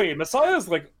 Wait, Messiah's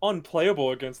like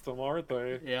unplayable against them, aren't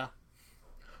they? Yeah.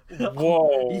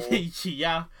 Whoa.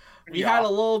 Yeah. We had a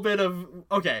little bit of...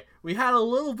 Okay, we had a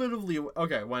little bit of leeway.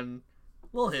 Okay,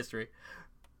 little history.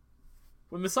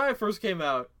 When Messiah first came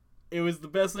out, it was the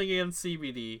best thing against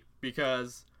CBD,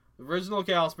 because the original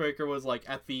Chaos Breaker was like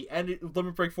at the end...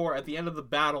 Limit Break 4, at the end of the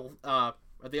battle,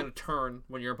 at the end of turn,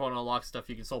 when your opponent unlocks stuff,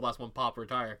 you can Soul Blast 1 pop,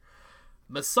 retire.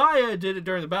 Messiah did it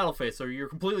during the battle phase, so you're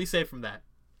completely safe from that.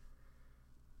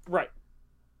 Right.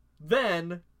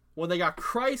 Then, when they got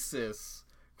Crisis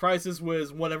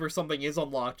was whenever something is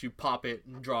unlocked, you pop it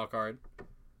and draw a card.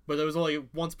 But it was only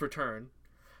once per turn.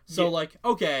 So, like,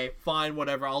 okay, fine,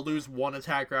 whatever. I'll lose one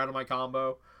attacker out of my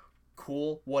combo.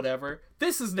 Cool, whatever.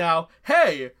 This is now,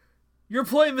 hey, you're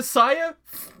playing Messiah?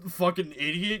 Fucking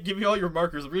idiot. Give me all your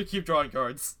markers. I'm gonna keep drawing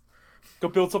cards. Go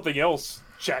build something else,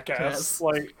 jackass.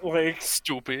 Like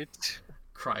Stupid.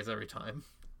 Cries every time.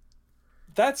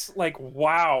 That's like,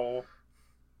 wow.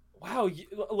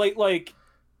 Like,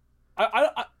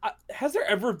 I has there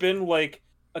ever been like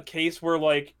a case where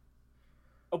like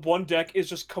one deck is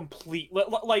just complete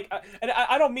like, and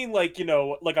I don't mean like, you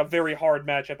know, like a very hard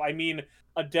matchup. I mean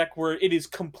a deck where it is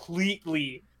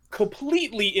completely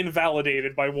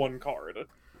invalidated by one card.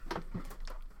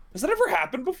 Has that ever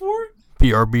happened before?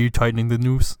 BRB tightening the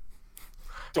noose.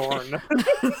 Darn.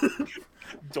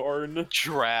 Darn.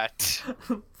 Drat.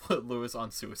 Put Lewis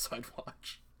on suicide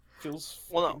watch. Feels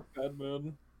Well, bad,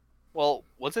 man. Well,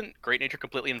 wasn't Great Nature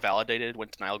completely invalidated when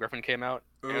Denial Griffin came out?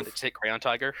 Oof. And they take Crayon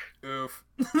Tiger? Oof.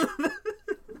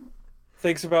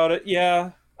 Thinks about it,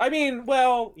 yeah. I mean,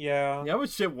 well, yeah. Yeah, what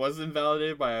shit was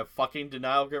invalidated by a fucking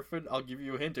Denial Griffin? I'll give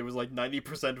you a hint. It was like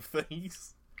 90% of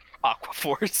things. Aqua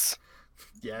Force.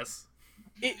 Yes.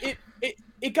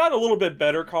 It got a little bit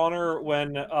better, Connor,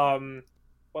 when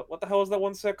what the hell is that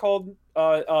one set called?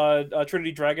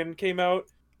 Trinity Dragon came out,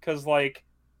 because like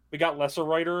we got Lesser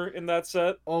Rider in that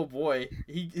set. Oh boy,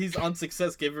 he's on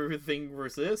success. Give everything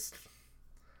resist.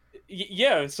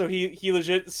 Yeah, so he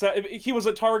legit he was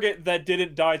a target that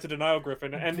didn't die to Denial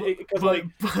Griffin, and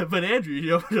but Andrew,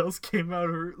 you know what else came out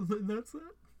in that set?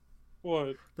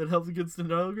 What? That helped against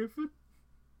Denial Griffin?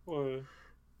 What?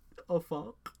 Oh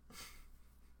fuck.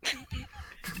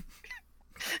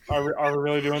 Are we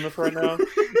really doing this right now?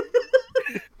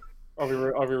 Are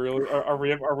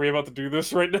we about to do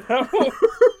this right now?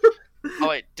 Oh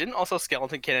wait, didn't also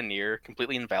Skeleton Cannoneer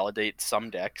completely invalidate some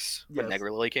decks when Yes.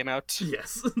 Negra Lily came out?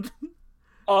 Yes.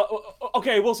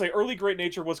 Okay, we'll say early Great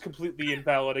Nature was completely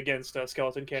invalid against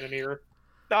Skeleton Cannoneer.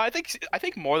 No, I think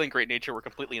more than Great Nature were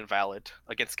completely invalid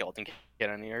against Skeleton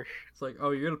Cannoneer. It's like,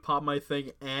 oh, you're gonna pop my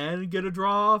thing and get a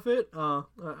draw off it? All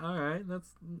right, that's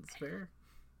fair.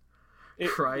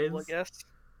 Cries. I guess.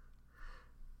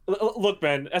 Look,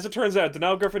 man. As it turns out,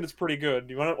 Denial Griffin is pretty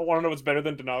good. You want to know what's better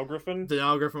than Denial Griffin?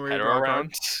 Denial Griffin, where you Head draw a around.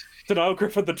 card. Denial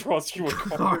Griffin that draws you a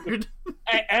card, Card.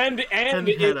 and And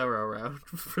head around.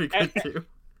 Pretty good too.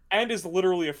 and is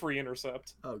literally a free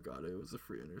intercept. Oh god, it was a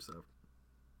free intercept.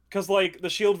 Because like the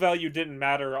shield value didn't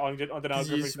matter on Denial You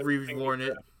Griffin. just reborn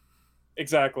it.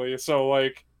 Exactly. So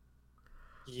like,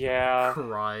 yeah,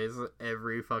 Cries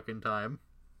every fucking time.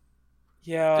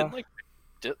 yeah.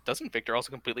 Doesn't Victor also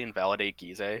completely invalidate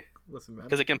Gizeh? Listen, man.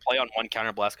 Because it can play on one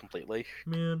counterblast completely.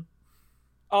 Man.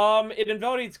 It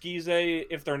invalidates Gizeh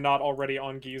if they're not already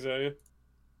on Gizeh.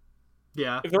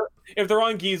 Yeah. If they're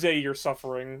on Gizeh, you're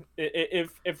suffering.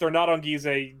 If they're not on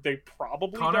Gizeh, they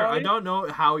probably Connor, die. I don't know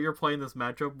how you're playing this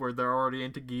matchup where they're already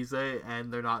into Gizeh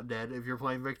and they're not dead if you're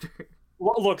playing Victor.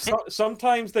 Well, look,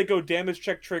 sometimes they go damage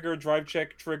check trigger, drive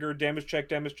check trigger, damage check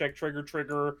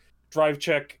trigger, drive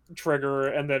check, trigger,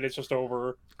 and then it's just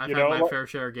over. I've You had know, my fair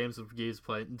share of games of Geese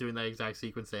play doing that exact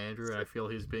sequence to Andrew, and I feel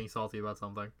he's being salty about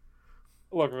something.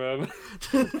 look, man.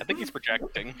 I think he's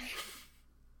projecting.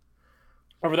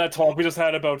 Remember that talk we just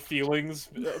had about feelings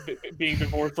being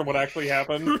divorced from what actually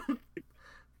happened?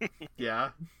 Yeah.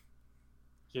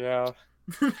 Yeah.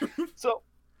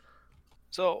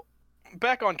 So,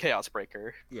 back on Chaos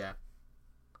Breaker. Yeah.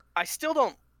 I still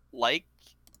don't like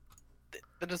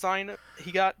the design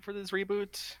he got for this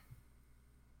reboot,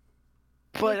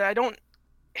 but I don't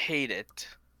hate it.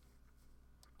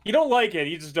 You don't like it,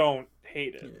 you just don't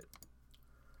hate it.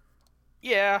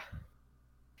 Yeah,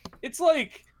 It's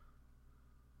like...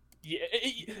 Yeah,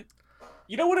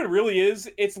 you know what it really is?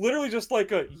 It's literally just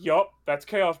like a, yup, that's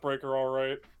Chaos Breaker,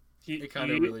 alright. It kind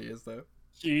of really is, though.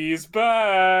 He's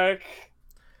back!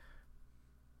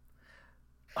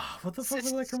 Oh, what the fuck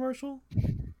was that commercial?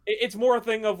 It's more a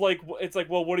thing of like, it's like,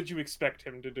 well, what did you expect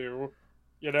him to do?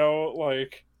 You know,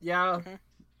 like... Yeah. Mhm.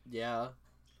 Yeah.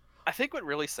 I think what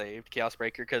really saved Chaos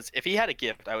Breaker, because if he had a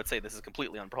gift, I would say this is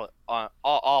completely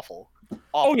awful.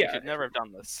 Oh, yeah. You should never have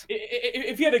done this.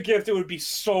 If he had a gift, it would be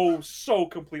so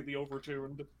completely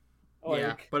overtuned. Like,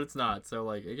 Yeah, but it's not. So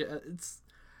like,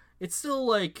 it's still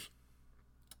like,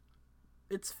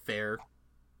 it's fair.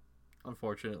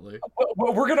 Unfortunately,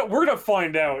 well, we're gonna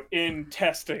find out in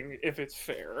testing if it's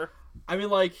fair. I mean,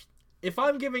 like, if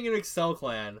I'm giving an Excel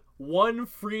clan one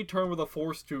free turn with a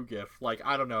Force 2 gift, like,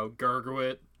 I don't know,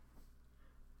 Gurgwit.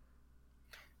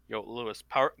 Yo, Lewis,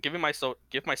 give my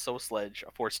Soul Sledge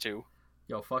a Force 2.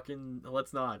 Yo, fucking,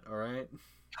 let's not. All right.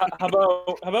 How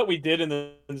about we did and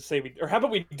then say we, or how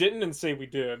about we didn't and say we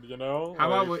did? You know? How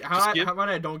Like, about how about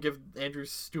I don't give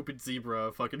Andrew's stupid zebra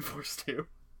a fucking Force 2?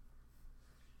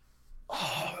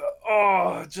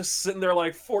 just sitting there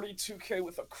like 42k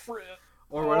with a crit.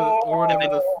 Or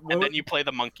whatever. And then you play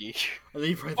the monkey. And then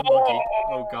you play the monkey.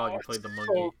 Oh god, you played the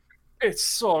monkey. It's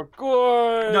so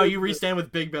good. No, you restand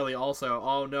with Big Belly also.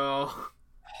 Oh no.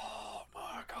 Oh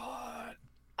my god.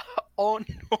 Oh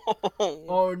no.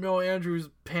 Oh no, Andrew's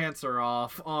pants are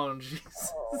off. Oh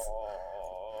Jesus.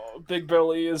 Oh, Big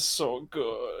Belly is so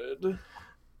good.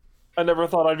 I never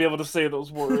thought I'd be able to say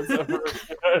those words ever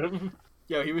again.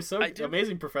 Yo, he was so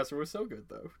Amazing Professor was so good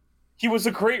though. He was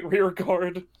a great rear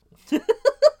guard.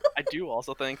 I do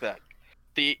also think that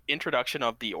the introduction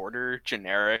of the order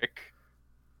generic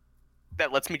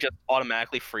that lets me just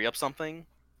automatically free up something,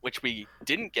 which we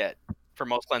didn't get for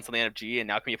most clans on the NFG, and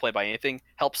now can be played by anything,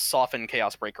 helps soften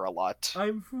Chaos Breaker a lot.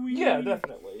 I'm free. Yeah,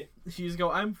 definitely. He just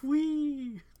go, I'm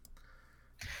free.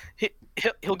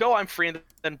 He'll go, I'm free, and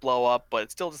then blow up, but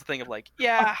it's still just a thing of like,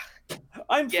 yeah,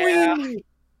 I'm Yeah. free.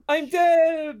 I'm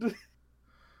dead.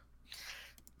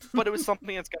 but it was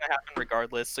something that's gonna happen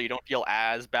regardless, so you don't feel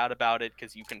as bad about it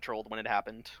because you controlled when it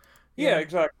happened. Yeah,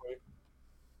 exactly.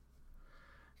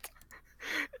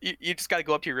 You just gotta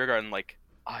go up to your rear guard and like,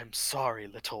 I'm sorry,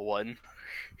 little one.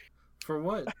 For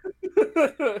what?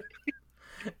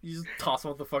 You just toss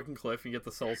him off the fucking cliff and get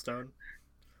the soul stone.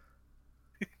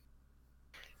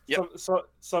 Yep.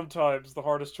 Sometimes the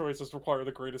hardest choices require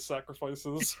the greatest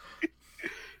sacrifices.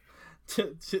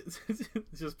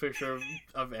 Just picture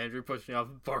of Andrew pushing off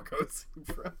barcodes.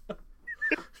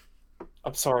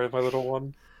 I'm sorry, my little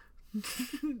one.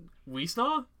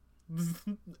 Weesnaw?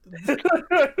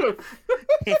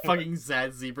 Fucking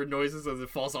sad zebra noises as it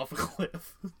falls off a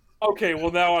cliff. Okay,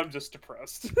 well now I'm just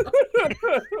depressed.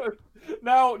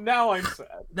 now I'm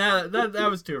sad. That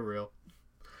was too real.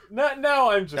 Now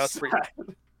I'm just That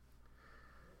was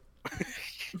sad.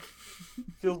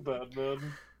 Feels bad,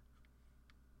 man.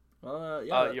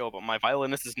 Yeah. Yo, but my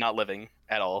violinist is not living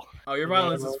at all. Oh, your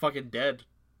violinist is fucking dead.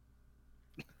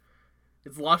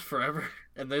 It's locked forever,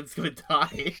 and then it's gonna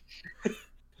die.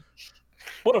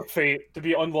 What a fate to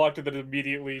be unlocked and then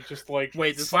immediately just like...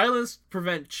 Wait, does violence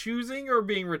prevent choosing or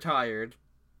being retired?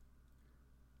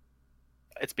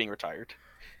 It's being retired.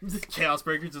 Chaos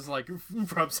Breaker just like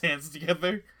rubs hands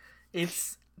together.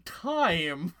 It's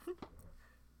time.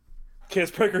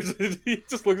 Chaos Breaker, he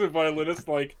just looks at violinist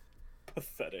like,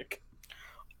 pathetic.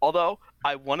 Although,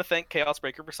 I want to thank Chaos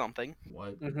Breaker for something.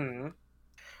 What? Mm-hmm.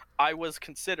 I was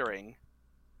considering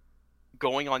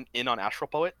going on Astral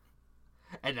Poet,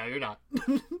 And now you're not.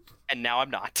 and now I'm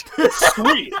not.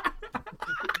 Sweet!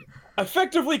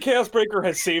 Effectively, Chaos Breaker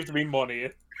has saved me money.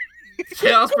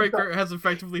 Chaos Breaker has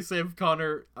effectively saved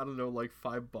Connor, I don't know, like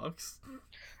 $5.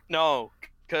 No,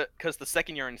 because the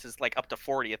second Uranus is like up to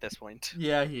 40 at this point.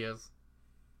 Yeah, he is.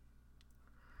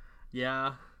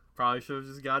 Yeah, probably should have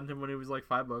just gotten him when he was like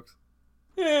 $5.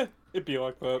 Yeah, it'd be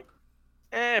like that.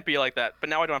 It'd be like that, but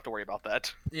now I don't have to worry about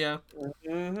that. Yeah,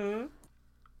 Mm-hmm.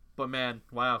 but man,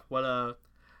 wow, what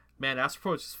Man,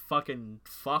 Astropro is just fucking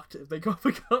fucked if they go up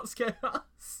against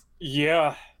Chaos.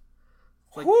 Yeah.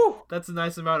 Like, Whew. that's a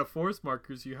nice amount of force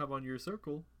markers you have on your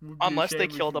circle. Would be a Unless they shame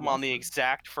if killed you him on lost the it.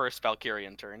 exact first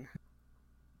Valkyrian turn.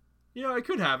 Yeah, it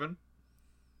could happen.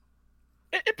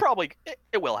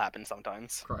 It will happen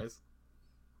sometimes. Cries.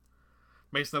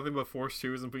 Makes nothing but Force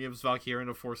 2s and gives Valkyrie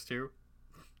into Force 2.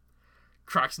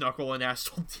 Cracks Knuckle and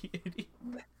Astral Deity.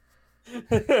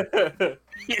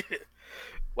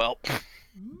 Well,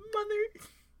 Mother.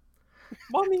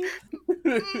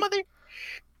 mother.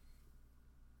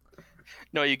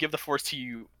 No, you give the force to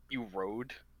you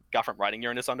rode, got from riding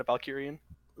Uranus onto Valkyrian.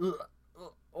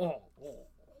 Oh.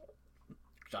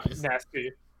 Guys.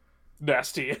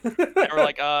 Nasty. And we're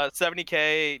like,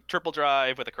 70k triple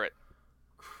drive with a crit.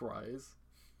 Cries.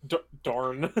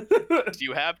 Darn.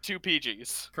 You have 2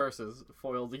 PGs. Curses.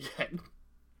 Foiled again.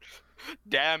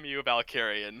 Damn you,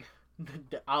 Valkyrian.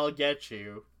 I'll get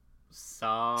you.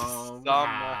 Somehow.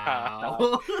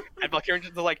 And Valkyrian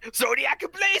just like, Zodiac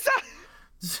Blazer!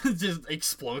 Just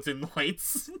explodes in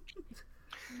lights.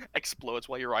 Explodes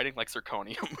while you're riding like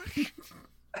zirconium.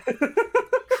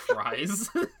 Cries.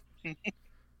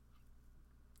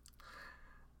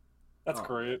 That's Oh,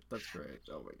 great. That's great.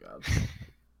 Oh my god.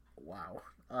 Wow.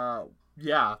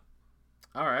 Yeah.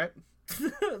 Alright.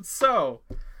 So,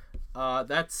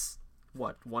 that's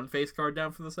what, 1 face card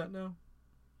down for the set now?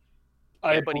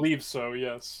 I Yeah, buddy. believe so,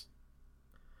 yes.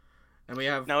 And we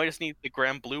have Now we just need the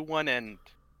Grand Blue one and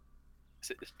is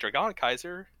it Dragon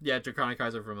Kaiser? yeah, Draconic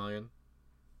Kaiser Vermilion.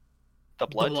 The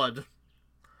blood? The blood.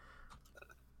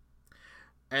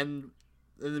 And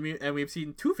we've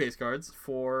seen 2 face cards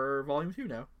for Volume 2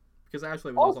 now. Because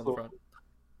Ashley was on the Also- front.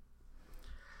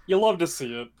 You love to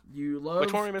see it. You love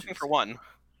Which one are we missing for one?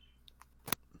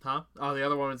 Huh? Oh, the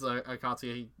other one is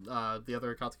Akatsuki, the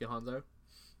other Akatsuki Hanzo.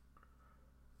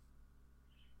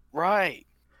 Right.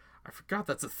 I forgot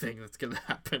that's a thing that's gonna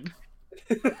happen.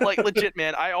 Like, legit,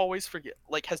 man, I always forget.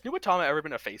 Like, has Nuatama ever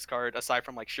been a face card, aside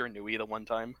from, like, Shiranui the one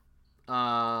time?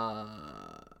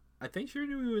 I think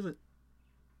Shiranui was it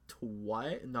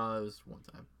twice? No, it was one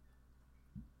time.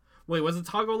 Wait, was it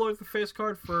Toggle Lord the face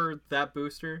card for that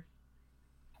booster?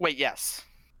 Wait, yes.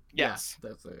 Yes.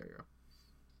 Yeah, there you go.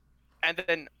 And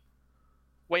then...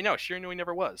 Wait, no, Shiranui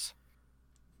never was.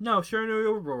 No, Shiranui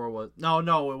Aurora was. No,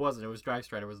 it wasn't. It was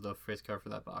Dragstrider was the face cover for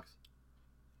that box.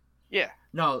 Yeah.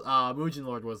 No, Mugen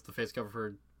Lord was the face cover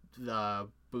for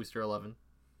Booster 11.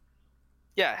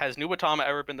 Yeah, has Nuatama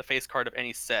ever been the face card of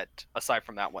any set, aside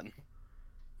from that one?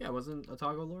 Yeah, wasn't a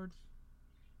Toggle Lord?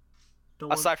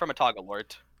 Aside from a Toggle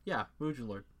Lord. Yeah, Mugen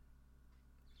Lord.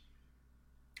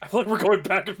 I feel like we're going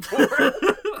back and forth.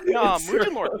 No,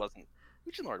 Mugen Lord wasn't.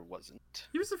 Mugen Lord wasn't.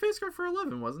 He was the face card for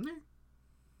 11, wasn't he?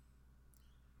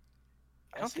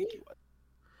 I don't think he was.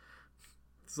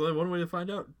 There's only one way to find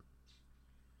out.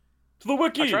 To the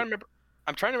wiki.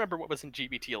 I'm trying to remember what was in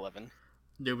GBT 11.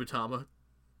 Nubatama.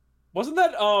 Wasn't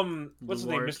that what's his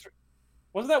name? Lord. Mr.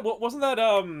 Wasn't that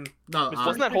No, Mr.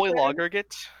 Wasn't that Holy Dragon?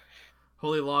 Loggerget?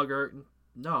 Holy Logger.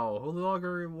 No, Holy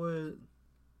Logger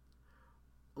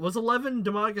was 11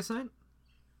 Demonic Ascent?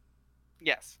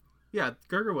 Yes. Yeah,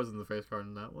 Gerger wasn't the face card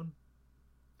in that one.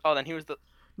 Oh, then he was the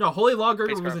No, Holy Logger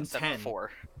face was card in set 10.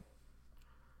 before.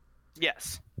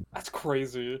 Yes. That's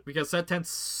crazy. Because set 10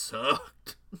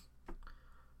 sucked.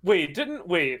 Wait,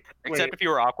 Except if you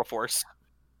were Aquaforce.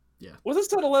 was it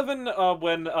set 11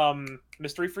 when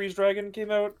Mystery Freeze Dragon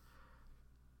came out?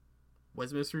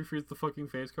 Was Mystery Freeze the fucking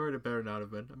face card? It better not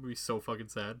have been. I'm gonna be so fucking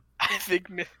sad. I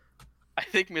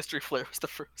think Mystery Flare was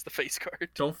the face card.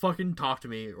 Don't fucking talk to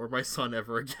me or my son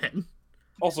ever again.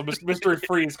 Also, Mystery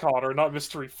Freeze Cotter, not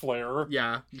Mystery Flare.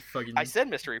 Yeah, you fucking. I said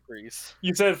Mystery Freeze.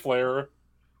 You said Flare.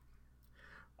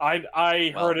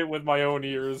 I Well. heard it with my own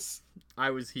ears.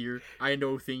 I was here. I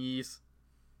know thingies.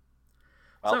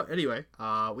 Well. So anyway,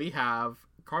 we have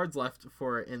cards left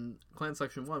for in Clan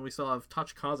Section 1. We still have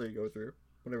Tachikaze to go through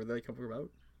whenever they come about.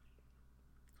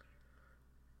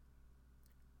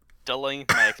 Dulling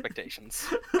my expectations.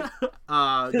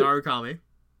 Narukami.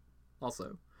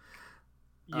 Also.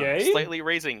 Yay! Slightly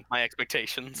raising my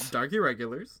expectations. Dark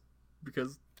Irregulars.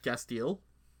 Because Gastile.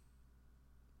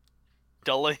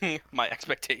 Dulling my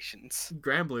expectations.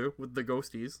 Grand Blue with the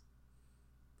Ghosties.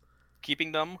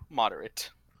 Keeping them moderate.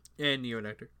 And Neo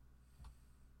Nectar.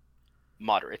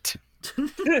 Moderate.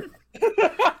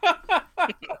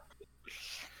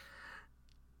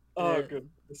 Oh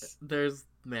goodness. There's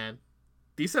man.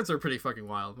 These sets are pretty fucking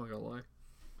wild, I'm not gonna lie.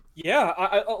 Yeah,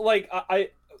 I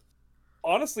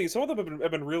honestly, some of them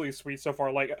have been really sweet so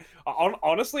far. Like,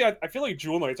 honestly, I feel like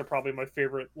Jewel Knights are probably my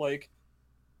favorite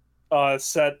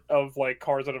set of like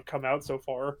cards that have come out so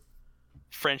far.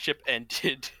 Friendship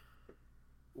ended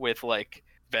with like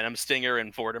Venom Stinger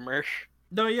and Vortimer.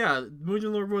 No, yeah,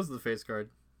 Mugen Lord was the face card.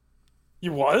 He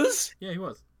was? Yeah, he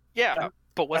was. Yeah,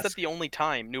 but was that's- that the only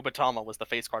time Nubatama was the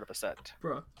face card of a set?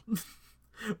 Bruh.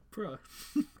 Bruh.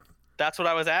 That's what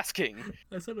I was asking.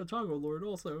 I said a Toggle Lord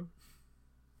also.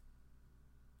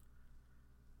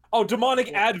 Oh,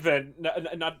 Demonic Advent,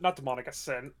 not Demonic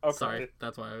Ascent. Okay. Sorry,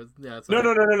 that's why I was. Yeah, it's No,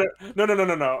 okay.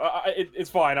 no. It's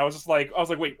fine. I was like,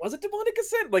 wait, was it Demonic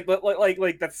Ascent? Like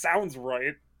that sounds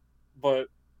right, but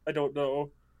I don't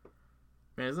know.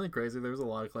 Man, isn't it crazy? There was a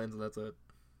lot of clans, and that's it.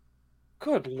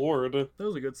 Good lord. That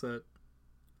was a good set.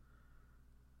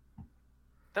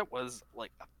 That was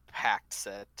like a packed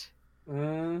set.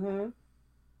 Mm-hmm.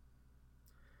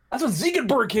 That's when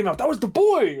Zegenberg came out. That was the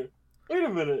boy. Wait a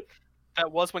minute.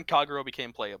 That was when Kagero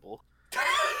became playable.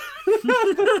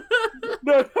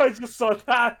 No, I just saw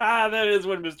that. That is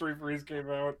when Mystery Freeze came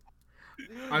out.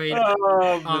 I mean,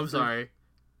 Oh, I'm Mystery- sorry.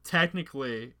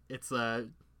 Technically, it's what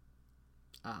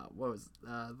was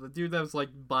the dude that was like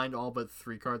bind all but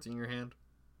 3 cards in your hand?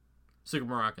 Suka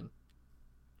Muraken.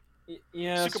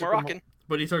 Yeah, Suka Muraken.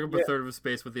 But he took up a Yeah. third of his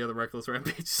space with the other Reckless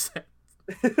Rampage set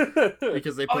Super-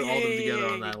 because they put all of them together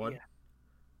on that one.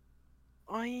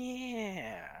 Oh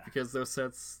yeah. Because those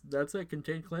sets, that set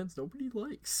contain clans nobody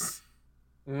likes.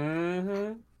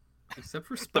 Mm-hmm. Except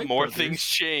for The Spike more Brothers. things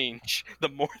change, the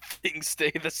more things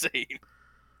stay the same.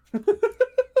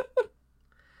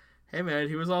 Hey man,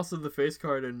 he was also the face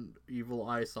card in Evil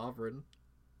Eye Sovereign.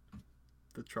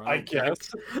 The trial I deck.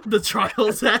 guess. The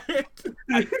trial deck.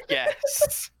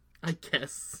 Yes. I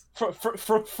guess.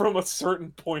 From a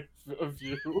certain point of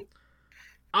view.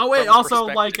 Oh wait, From also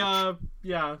like perspective.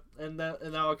 yeah, and now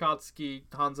Akatsuki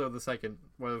Hanzo the Second,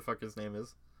 whatever the fuck his name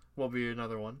is, will be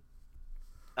another one.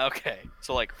 Okay,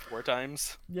 so like 4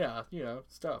 times. Yeah, you know,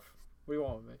 stuff. What do you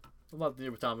want with me? I'm not the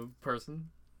Nubatama person.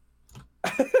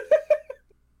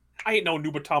 I ain't no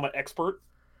Nubatama expert.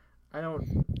 I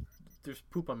don't. There's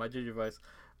poop on my Digivice.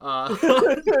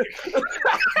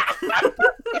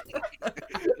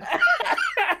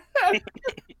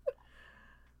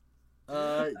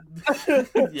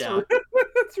 Yeah.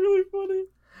 That's really funny.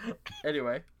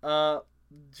 Anyway,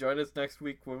 join us next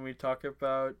week when we talk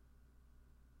about.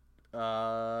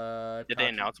 Did they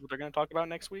announce what they're going to talk about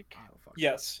next week? Oh, fuck.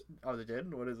 Yes. Oh, they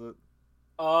did. What is it?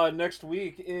 Next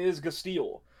week is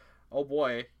Gastille. Oh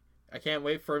boy, I can't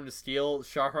wait for him to steal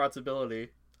Shahrat's ability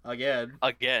again.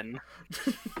 Again.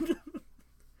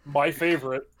 My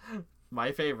favorite.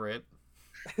 My favorite,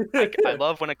 I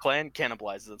love when a clan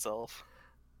cannibalizes itself.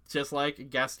 just like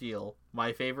Gastille,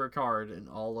 my favorite card in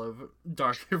all of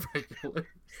Dark Irregulars.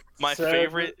 My So-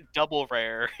 favorite double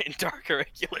rare in Dark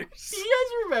Irregulars. Do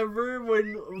you guys remember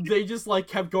when they just like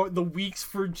kept going? The weeks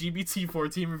for GBT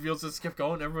 14 reveals just kept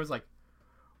going. Everyone's like,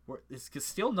 "Is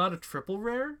Castile not a triple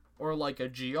rare or like a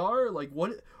GR? Like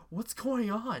what's going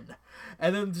on?"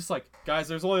 And then just like, guys,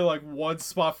 there's only like 1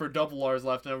 spot for double Rs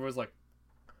left, and everyone's like,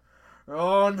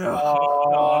 "Oh no,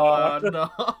 oh no."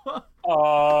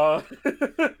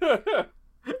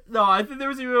 No, I think there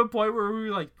was even a point where we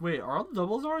were like, "Wait, are all the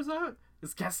doubles Rs out?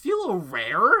 Is Castile a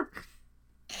rare?"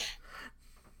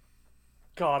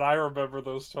 God, I remember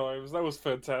those times. That was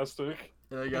fantastic.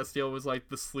 And then Castile was like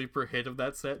the sleeper hit of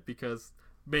that set because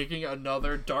making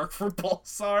another Dark for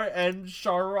Pulsar and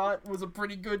Charrot was a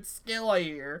pretty good skill, I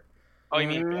hear. Oh, you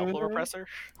mean Baleful Mhm. Repressor?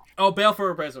 Oh, Baleful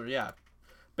Repressor, yeah.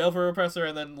 Baleful Repressor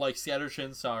and then like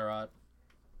Scattershin Charrot.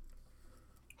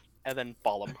 And then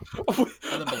Balam.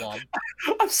 And then Balam.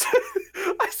 I'm sorry.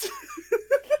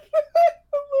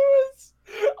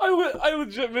 Lewis, I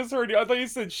legit misheard you. I thought you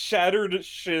said shattered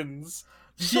shins.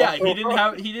 Yeah, he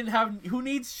didn't have who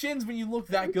needs shins when you look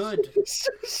that good?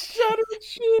 Shattered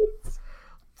shins.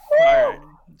 Alright,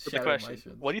 so the Shadow question. my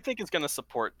shins. What do you think is going to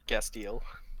support Gastille?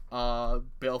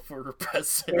 Baleful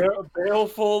Repressor.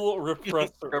 Baleful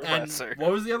repressor. And Repressor.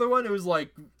 what was the other one? It was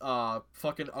like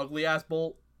fucking ugly ass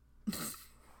bolt.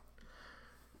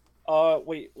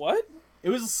 Wait, what? It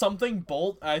was something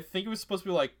bolt. I think it was supposed to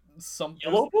be like some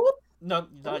Yellow bolt? No,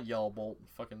 not yellow bolt.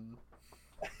 Fucking.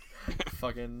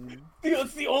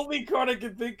 That's the only card I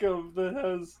can think of that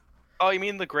has. Oh, you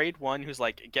mean the grade 1 who's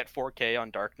like, get 4k on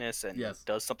darkness and Yes.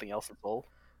 does something else in full?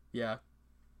 Yeah.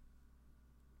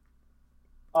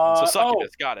 So Oh,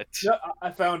 Succubus, got it. yeah,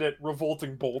 I found it.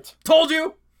 Revolting bolt. Told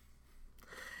you.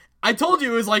 I told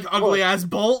you it was like ugly ass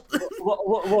bolt.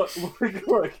 Look.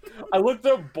 I looked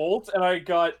up bolt and I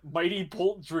got Mighty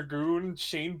Bolt Dragoon,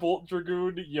 Chain Bolt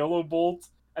Dragoon, Yellow Bolt,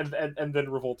 and then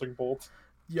Revolting Bolt.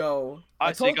 Yo,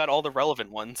 I so you got all the relevant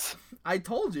ones. I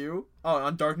told you. Oh,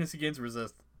 on Darkness Against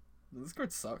Resist. This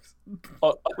card sucks.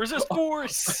 Resist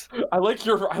force. I like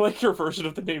your version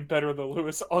of the name better than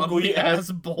Lewis. Ugly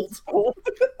ass bolt.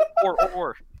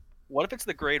 or what if it's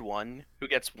the grade 1 who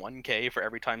gets 1k for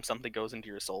every time something goes into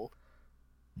your soul?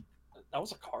 That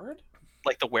was a card?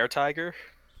 Like the Were Tiger?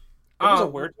 That was a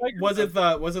Were Tiger?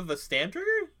 Was it the stand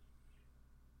trigger?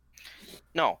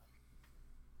 No.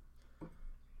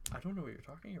 I don't know what you're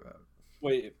talking about.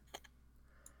 Wait,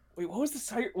 what was the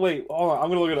site? Wait, hold on, I'm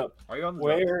gonna look it up. Are you on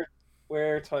the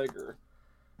Were Tiger?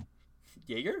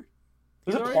 Jaeger?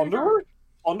 Is it He's already Plunderer?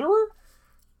 Plunderer?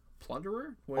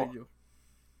 Plunderer? What do you do?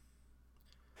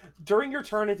 During your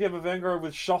turn, if you have a Vanguard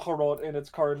with Shacharot in its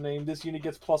card name, this unit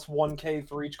gets plus 1k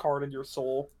for each card in your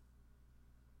soul.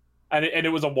 And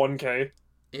it was a 1k.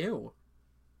 Ew.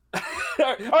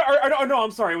 No,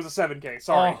 I'm sorry, it was a 7k.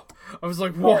 Sorry. Oh, I was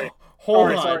like, whoa, Sorry.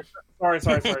 hold on.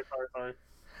 Sorry.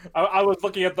 I was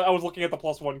looking at the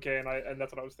plus 1k, and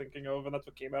that's what I was thinking of, and that's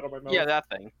what came out of my mouth. Yeah, that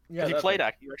thing. Yeah, You that thing.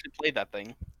 You actually played that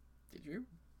thing. Did you?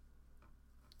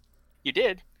 You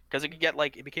did, because it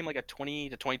became like a 20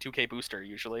 to 22k booster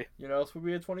usually. You know what else would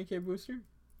be a 20k booster?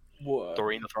 What?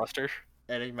 Doreen the Thruster.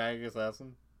 Enigmatic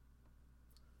Assassin.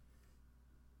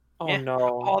 Oh Yeah.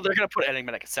 no! Oh, they're gonna put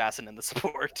Enigmatic Assassin in the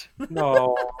support.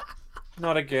 No,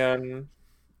 not again.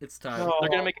 It's time. No. They're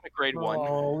gonna make him a grade 1.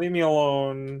 No, leave me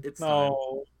alone. It's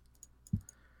no. You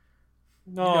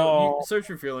No. know, you search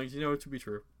your feelings. You know it to be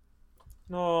true.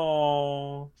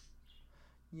 No.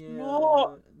 Yeah.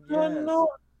 No. Yes.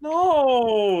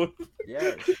 No.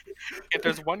 Yes. If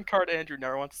there's one card Andrew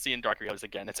never wants to see in Dark Realms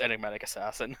again, it's Enigmatic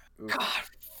Assassin. Oof. God,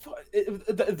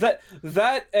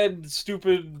 that and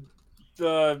stupid.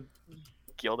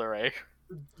 Gilderay.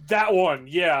 That one,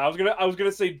 yeah. I was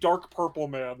gonna say Dark Purple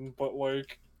Man, but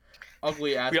like,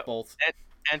 Ugly ass Yeah. bolt.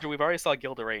 Andrew, we've already saw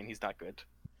Gilderay and he's not good.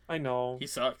 I know. He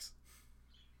sucks.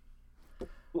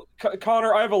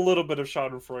 Connor, I have a little bit of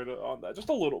Schadenfreude on that, just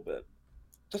a little bit,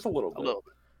 A little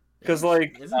bit. because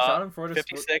like, Isn't Schadenfreude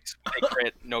 56, they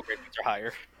crit, no crit or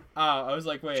higher. I was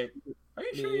like, wait. Are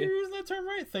you sure Me. you're using that term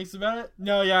right? Thinks about it.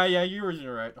 No, yeah, you're using it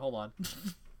right. Hold on.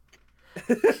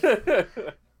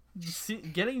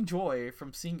 Getting joy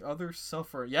from seeing others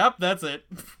suffer. Yep, that's it.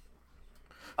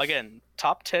 Again,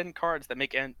 top 10 cards that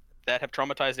that have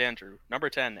traumatized Andrew. Number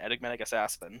 10, Enigmatic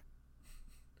Assassin.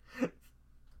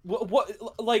 what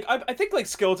like I think like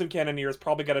Skeleton Cannoneer is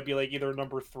probably gotta be like either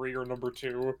number 3 or number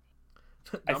 2.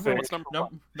 I think. What's number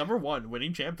 1? Number 1,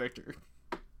 winning Champ Victor.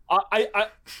 No.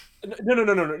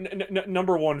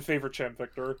 Number 1 favorite Champ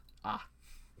Victor. Ah.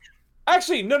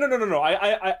 Actually, no.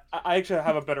 I actually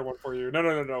have a better one for you.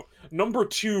 No. Number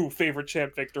 2 favorite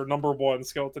Champ Victor. Number 1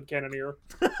 Skeleton Cannoneer.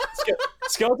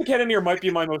 Skeleton Cannoneer might be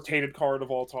my most hated card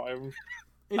of all time.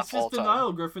 It's All just time.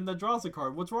 Denial Griffin that draws a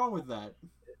card. What's wrong with that?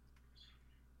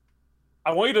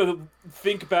 I want you to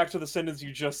think back to the sentence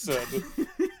you just said.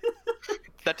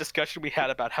 That discussion we had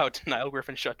about how Denial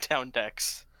Griffin shut down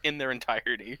decks in their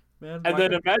entirety. Man, And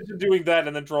then imagine doing that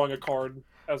and then drawing a card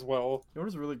as well. you know what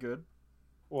is really good?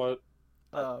 What?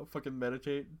 Fucking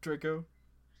Meditate Draco.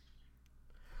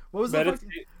 What was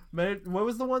Meditate. what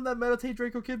was the one that Meditate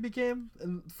Draco Kid became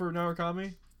for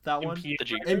Narukami? That one? Impede. The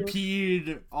G-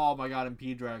 Impede. Oh my god,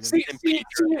 Impede Dragon.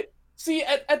 See,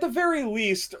 at the very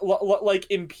least, like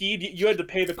Impede, you had to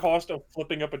pay the cost of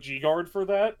flipping up a G-Guard for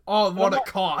that. Oh, what a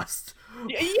cost!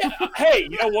 Yeah. Hey,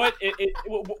 you know what?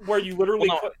 Where you literally.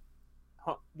 Well, no.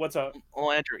 Huh, what's up?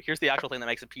 Well, Andrew, here's the actual thing that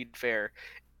makes Impede fair.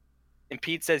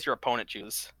 Impede says your opponent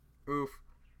choose. Oof.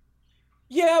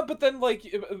 Yeah, but then like,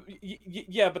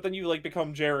 but then you like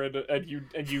become Jared and you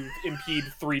impede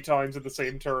 3 times in the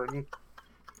same turn.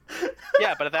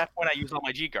 Yeah, but at that point I use all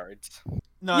my G guards.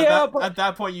 No, Yeah, at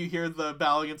that point you hear the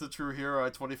Battle Against a True Hero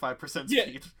at 25% Yeah.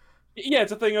 speed. Yeah,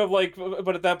 it's a thing of like,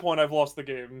 but at that point I've lost the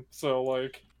game. So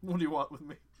like, What do you want with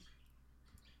me?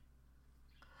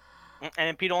 And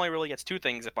Impede only really gets 2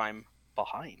 things if I'm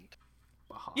behind.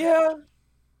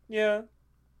 yeah.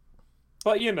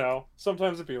 But you know,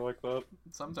 sometimes it be like that.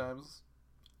 Sometimes.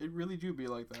 It really do be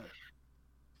like that.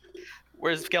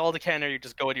 Whereas Skeleton Cannoneer, you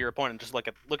just go into your opponent and just look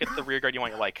at the rear guard you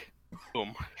want, you're like,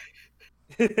 boom.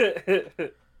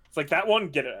 It's like that one,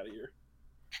 get it out of here.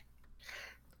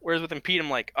 Whereas with Impede, I'm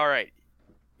like, alright,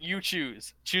 you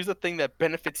choose. Choose the thing that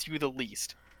benefits you the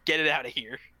least. Get it out of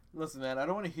here. Listen, man, I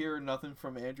don't want to hear nothing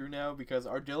from Andrew now because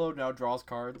Ardillo now draws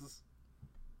cards.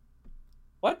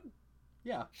 What?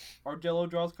 Yeah, Ardillo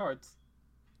draws cards.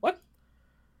 What?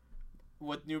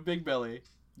 With new Big Belly,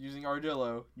 using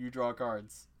Ardillo, you draw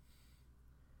cards.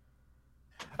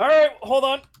 All right, hold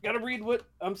on. Gotta read what.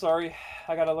 I'm sorry,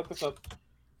 I gotta look this up.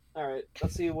 All right,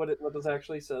 let's see what this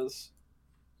actually says.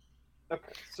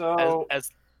 Okay, so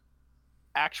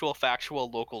actual factual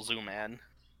local zoo man.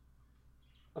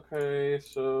 Okay,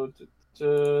 so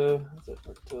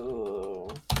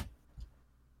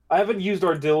I haven't used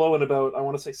Ardillo in about, I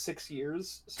want to say, 6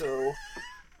 years. So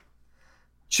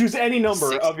choose any number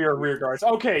 6 of your rear guards.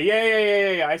 Okay,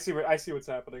 yeah. I see what's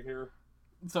happening here.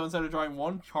 So instead of drawing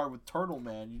one card with Turtle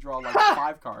Man, you draw like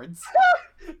 5 cards.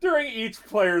 During each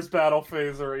player's battle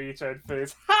phase or each end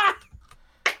phase. Ha!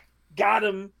 Got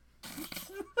him.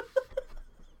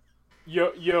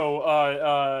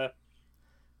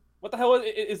 What the hell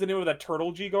is the name of that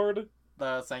turtle G guard?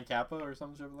 The Sankappa or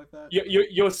some shit like that.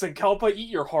 Yo, Sankalpa, eat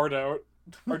your heart out.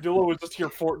 Ardillo was just here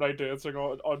Fortnite dancing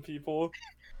on people.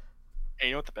 And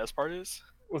you know what the best part is?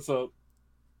 What's up?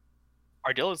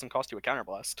 Ardillo doesn't cost you a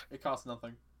counterblast. It costs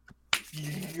nothing.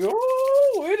 Yo,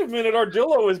 wait a minute,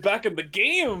 Ardillo is back in the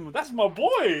game. That's my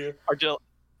boy. Ardillo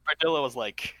was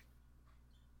like,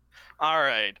 all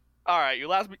right, you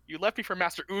left me for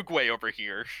Master Oogway over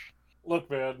here. Look,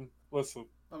 man, listen.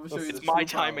 I'm gonna show you It's the my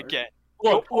true time power. again.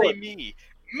 Look, Don't play look. me.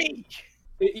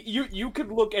 You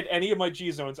could look at any of my G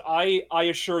zones. I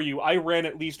assure you, I ran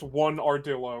at least one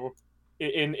Ardillo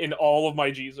in all of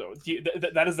my G zones.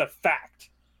 That is a fact.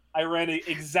 I ran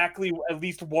exactly at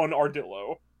least one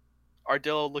Ardillo.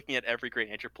 Ardillo looking at every Great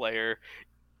Nature player.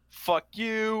 Fuck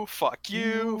you, fuck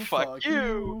you, fuck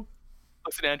you.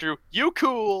 Listen, Andrew, you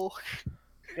cool.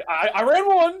 I ran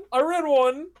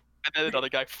one. And then another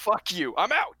guy, fuck you,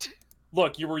 I'm out.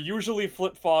 Look, you were usually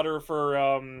flip fodder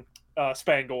for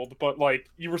Spangled, but like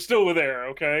you were still there,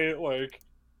 okay? Like,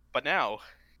 But now,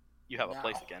 you have a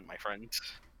place again, my friend.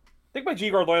 I think my G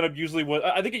guard lineup usually was.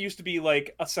 I think it used to be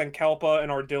like a Sankalpa, an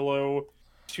Ardillo,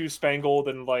 2 Spangled,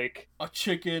 and like A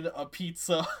chicken, a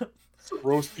pizza. some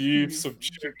roast beef, some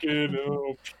chicken,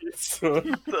 pizza.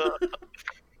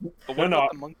 But what No,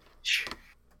 about the monkey?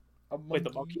 Wait,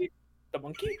 the monkey? The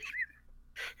monkey?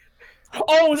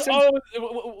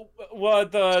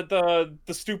 What the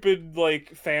stupid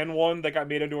like fan one that got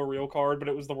made into a real card, but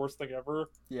it was the worst thing ever.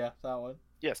 Yeah, that one.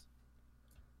 Yes.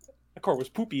 That card was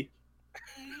poopy.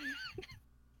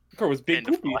 The card was big End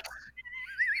of poopy. thought.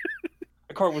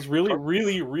 The card was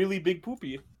really big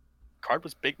poopy. Card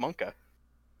was Big Monka.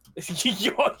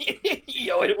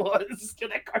 yo, it was.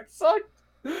 That card sucked.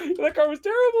 That card was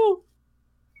terrible.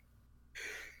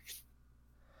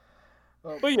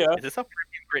 But yeah, Is this how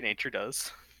Great Nature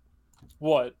does?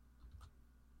 what?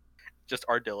 Just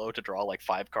Ardillo to draw like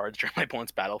 5 cards during my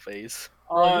opponent's battle phase.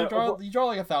 Bro, you draw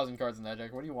like 1,000 cards in that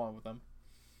deck. What do you want with them?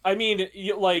 I mean,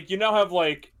 you now have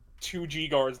like 2 G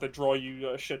guards that draw you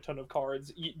a shit ton of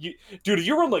cards. Dude, if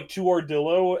you run like 2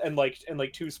 Ardillo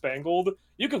and 2 Spangled,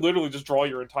 you could literally just draw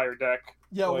your entire deck.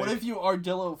 Yeah, Like- what if you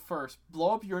Ardillo first,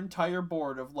 blow up your entire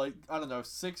board of like, I don't know,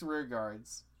 6 rear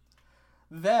guards.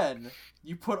 Then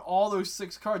you put all those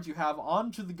 6 cards you have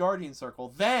onto the Guardian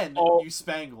Circle. Then you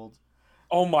Spangled.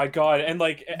 Oh my god! And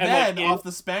then off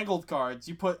the Spangled cards,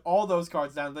 you put all those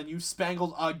cards down. Then you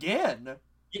Spangled again.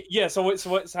 Yeah, so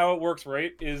how it works,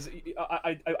 right? Is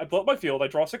I blow up my field, I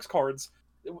draw 6 cards.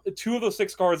 2 of those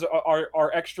 6 cards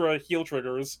are extra heal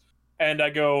triggers, and I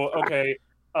go, okay,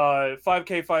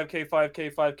 5k, 5k,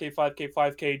 5k, 5k, 5k,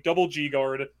 5k, double G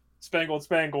guard, Spangled.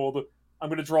 I'm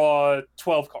gonna draw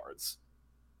 12 cards,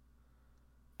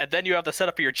 And then you have the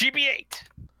setup for your GB8.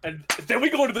 and then we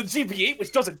go into the GB8,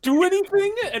 which doesn't do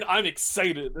anything, and I'm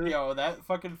excited. Yo, that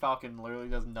fucking Falcon literally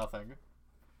does nothing.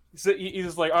 So he's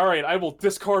just like, all right, I will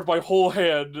discard my whole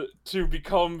hand to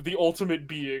become the ultimate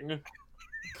being.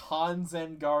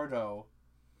 Kanzengardo.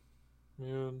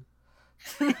 Man.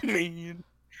 Man.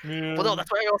 Man. Well, no,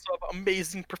 that's why I also have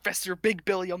amazing Professor Big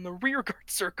Billy on the rear guard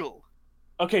circle.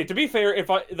 Okay, to be fair,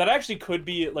 that actually could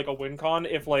be like a win con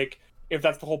if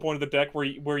that's the whole point of the deck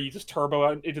where you just turbo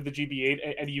out into the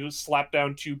GB8 and you slap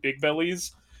down 2 big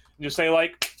bellies and just say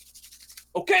like,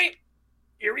 okay,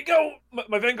 here we go.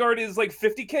 My Vanguard is like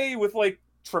 50k with like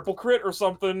triple crit or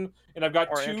something, and I've got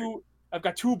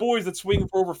two boys that swing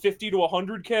for over 50 to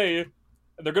 100k,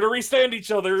 and they're gonna restand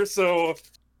each other. So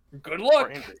good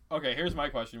luck. Okay, here's my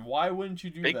question. Why wouldn't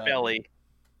you do Big that? Belly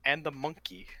and the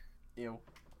monkey. Ew.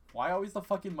 Why always the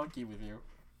fucking monkey with you?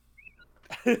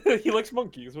 He likes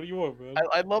monkeys. What do you want, man?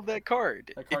 I love that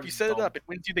card. That If card you is set it dumb. up, it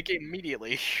wins you the game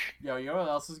immediately. Yo, you know what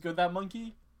else is good, that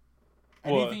monkey?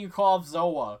 What? Anything you call off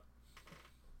Zoa.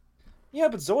 Yeah,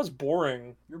 but Zoa's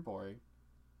boring. You're boring.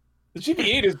 The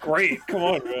GB8 is great. Come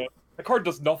on, man. The card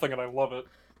does nothing, and I love it.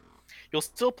 You'll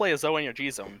still play a Zoe in your G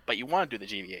zone, but you want to do the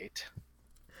GB8.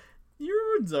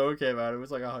 You remember when Zoa came out? It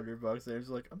was like $100, and I was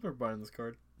like, I'm never buying this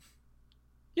card.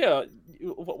 Yeah,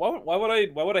 why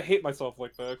would I hate myself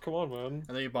like that? Come on, man.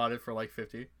 And then you bought it for like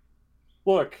 50.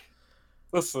 Look,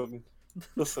 listen.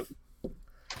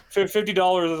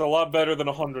 $50 is a lot better than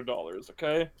 $100.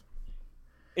 Okay,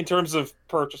 in terms of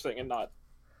purchasing and not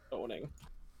owning.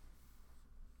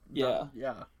 Yeah.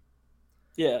 Yeah.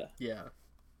 Yeah. Yeah.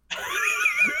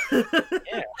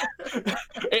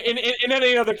 In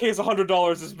any other case,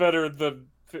 $100 is better than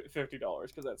 $50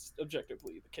 because that's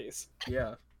objectively the case.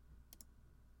 Yeah.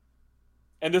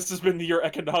 And this has been your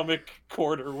economic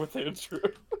corner with Andrew.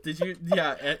 Did you?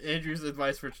 Yeah. Andrew's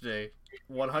advice for today: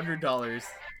 $100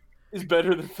 is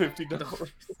better than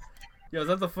 $50. Yo, is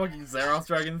that the fucking Xeroth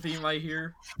Dragon theme I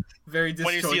hear? Very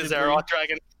When you see a disjointedly. Xeroth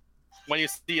dragon, when you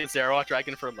see a Xeroth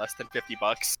dragon for less than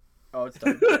 $50, Oh, it's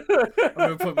done. I'm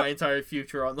gonna put my entire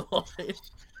future on the line.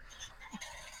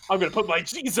 I'm gonna put my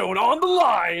G-Zone on the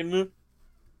line!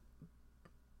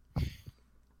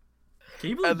 Can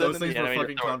you believe And then those in the things were animated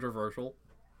fucking store. controversial?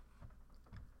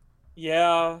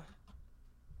 Yeah.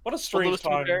 What a Although, strange to be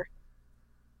time. fair,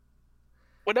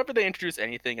 whenever they introduce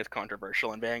anything as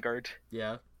controversial in Vanguard,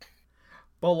 Yeah.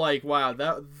 But like, wow,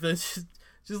 this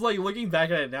just like looking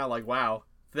back at it now, like, wow,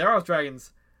 the Xeroth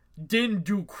Dragons didn't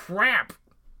do crap.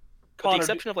 with the Connor,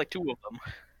 exception of like 2 of them.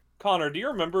 Connor, do you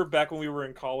remember back when we were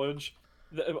in college,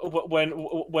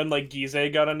 when like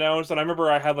Gize got announced, and I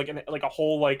remember I had like a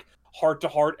whole like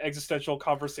heart-to-heart existential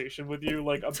conversation with you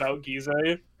like about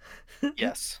Gize.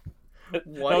 Yes.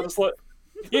 What? I was like,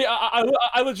 yeah,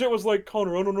 I legit was like,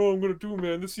 Connor, I don't know what I'm gonna do,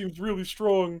 man. This seems really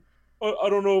strong. I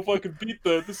don't know if I can beat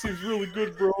that. This seems really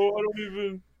good, bro.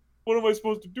 What am I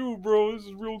supposed to do, bro? This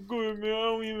is real good, man.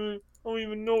 I don't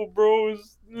even know, bro.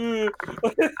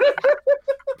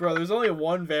 Bro, there's only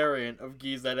one variant of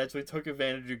Geese that actually took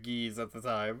advantage of Geese at the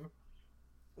time.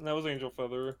 And that was Angel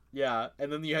Feather. Yeah,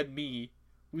 and then you had me,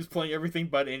 who's playing everything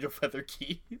but Angel Feather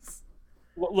Geese.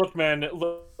 Look, man,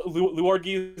 Luar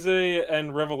Gize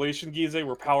and Revelation Gize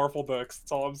were powerful decks.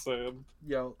 That's all I'm saying.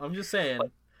 Yo, I'm just saying,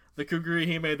 the Kuguri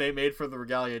Hime they made for the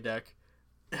Regalia deck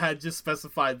had just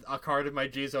specified a card in my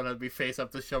G-Zone had to be face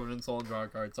up to shove it in Soul and draw a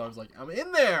card, so I was like, I'm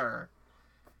in there!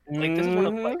 Like, this is one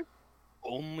of like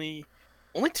only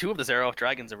 2 of the Xeroth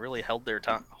dragons have really held their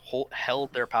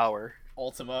held their power.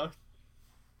 Ultima.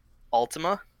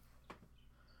 Ultima,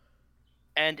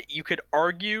 and you could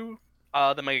argue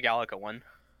the Mega Gallica one.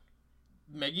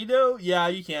 Megiddo? Yeah,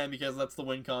 you can, because that's the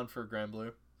win con for Grand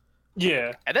Blue.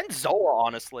 Yeah. And then Zoa,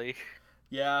 honestly.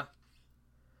 Yeah.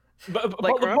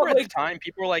 Like, remember at the time,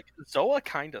 people were like, Zoa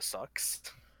kinda sucks.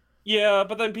 Yeah,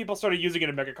 but then people started using it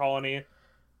in Mega Colony.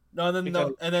 And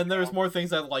then there's more things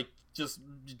that, like, just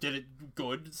did it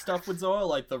good stuff with Zoa,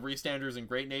 like the Restanders and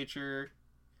Great Nature.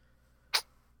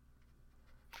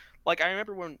 Like, I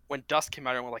remember when Dust came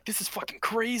out and we're like, this is fucking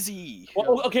crazy!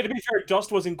 Well, okay, to be fair,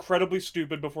 Dust was incredibly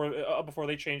stupid before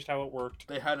they changed how it worked.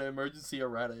 They had an emergency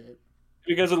errata hit.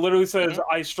 Because it literally says,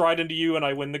 I stride into you and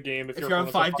I win the game. If you're on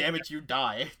 5 damage, you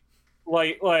die. A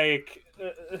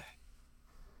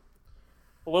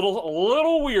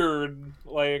little weird,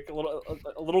 like a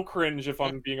little cringe if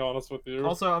I'm being honest with you.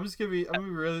 Also, I'm gonna be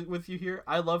real with you here.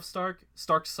 I love Stark.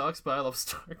 Stark sucks, but I love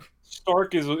Stark.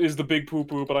 Stark is the big poo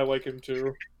poo, but I like him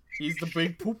too. He's the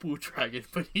big poo poo dragon,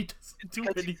 but he doesn't do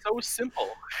anything. He's so simple.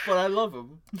 But I love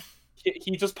him.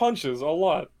 He just punches a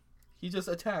lot. He just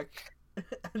attacks.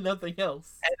 Nothing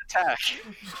else. And attack.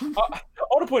 I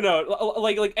want to point out,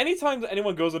 like anytime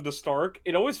anyone goes into Stark,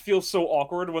 it always feels so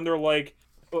awkward when they're like,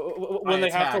 when they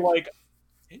have to like,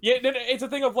 yeah, it's a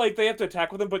thing of like they have to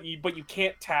attack with him, but you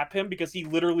can't tap him because he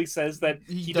literally says that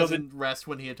he doesn't rest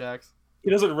when he attacks.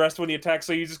 He doesn't rest when he attacks,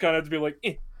 so you just kind of have to be like,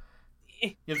 eh.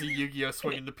 He has a Yu-Gi-Oh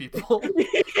swing into people.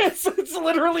 Yes, it's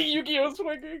literally Yu-Gi-Oh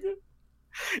swinging.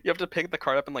 You have to pick the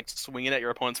card up and like swing it at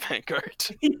your opponent's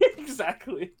Vanguard.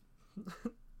 Exactly.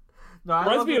 No, I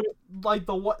love it. Like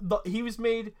he was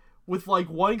made with like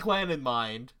one clan in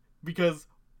mind because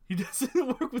he doesn't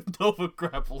work with Nova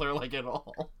Grappler like at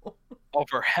all. Oh,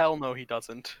 for hell no, he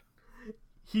doesn't.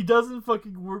 He doesn't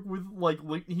fucking work with like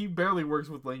he barely works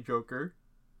with Lane Joker.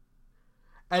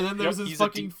 And then there's his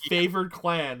fucking favored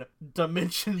clan,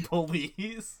 Dimension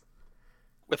Police.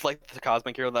 With like the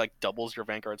Cosmic Hero that like doubles your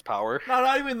Vanguard's power. No,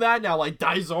 not even that now. Like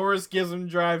Dizoris gives him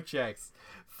drive checks.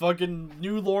 Fucking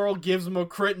New Laurel gives him a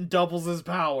crit and doubles his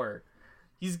power.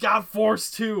 He's got Force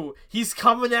too. He's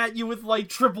coming at you with like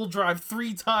triple drive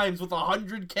 3 times with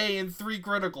 100k and 3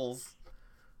 criticals.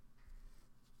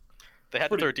 They had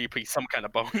to throw DP some kind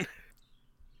of bone.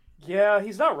 Yeah,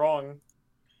 he's not wrong.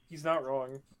 He's not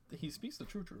wrong. He speaks the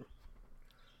true.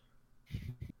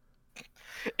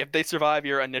 If they survive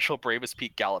your initial Bravest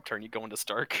Peak Gallop turn, you go into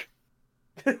Stark.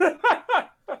 Oh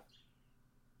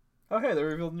hey, they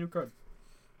revealed a new card.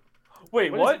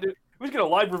 Wait, what? We just get a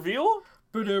live reveal?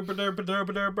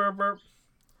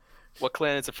 What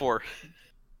clan is it for?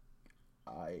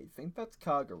 I think that's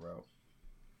Kagero.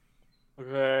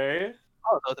 Okay.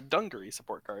 Oh, the Dungaree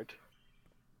support card.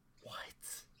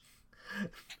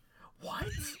 What? What?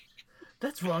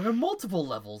 That's wrong on multiple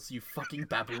levels, you fucking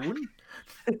baboon.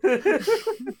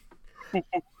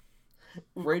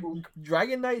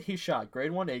 Dragon Knight, he shot.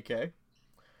 Grade 1 AK. He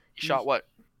shot what?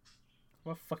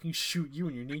 I'm gonna fucking shoot you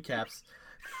in your kneecaps.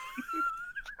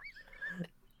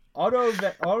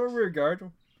 Auto rear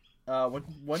guard.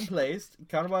 When placed,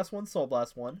 counterblast 1, soul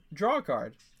blast 1, draw a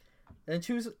card, and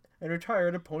choose and retire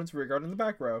an opponent's rear guard in the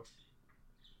back row.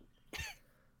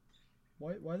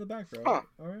 Why the back row? Huh.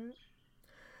 Alright.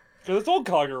 So it's all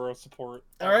Kagero support.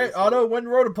 Alright, obviously. auto, when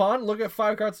rode upon, look at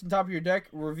 5 cards on top of your deck,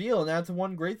 reveal and add to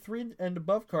 1 grade 3 and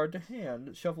above card to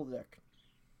hand, shuffle the deck.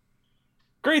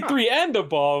 Grade 3 and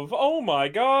above. Oh my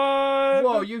god.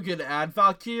 Whoa, you can add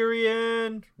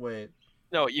Valkyrian. Wait,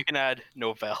 No, you can add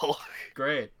Novell.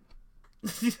 great.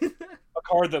 A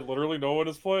card that literally no one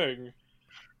is playing.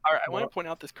 All right, I want to What? point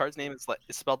out this card's name is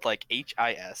spelled like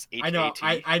H-I-S. I know,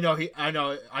 H-A-T. I know, I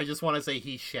know, I just want to say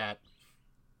he shat.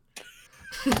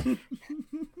 And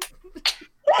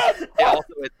also,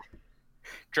 it's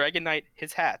Dragon Knight,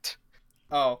 his hat.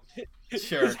 Oh,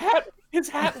 sure. His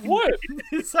hat what?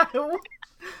 Is that what?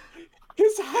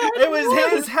 His hat It was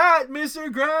what? his hat,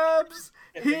 Mr. Grabs.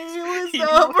 He was He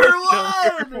number was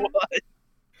number one. one.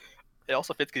 It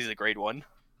also fits because he's a grade 1.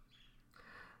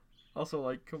 Also,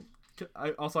 like,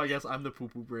 I guess I'm the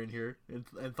poo-poo brain here, and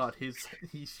thought he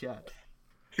shat.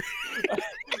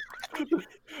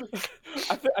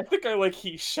 I think I like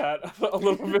he shat a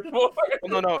little bit more.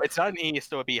 Well, no, it's not an E,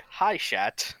 so it'd be Hi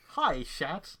Shat. Hi,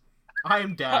 shat.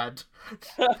 I'm Dad.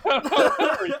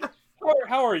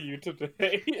 How are you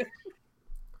today?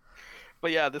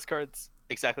 But yeah, this card's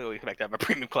exactly what we expect to have a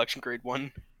premium collection grade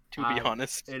 1, to be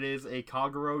honest. It is a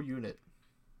Kagero unit.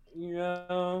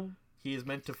 Yeah. He is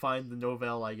meant to find the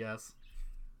Novell, I guess.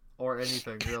 Or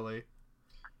anything, really.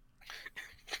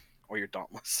 Or your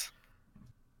Dauntless.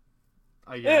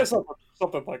 I Yeah, guess.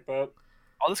 something like that.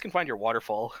 All this can find your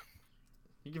Waterfall.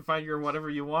 You can find your whatever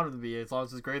you want him to be, as long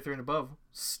as it's grade 3 and above.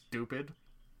 Stupid.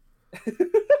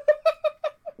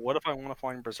 What if I want to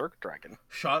find Berserk Dragon?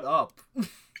 Shut up.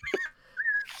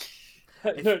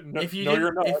 If you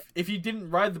you're not. if you didn't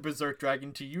ride the Berserk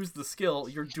Dragon to use the skill,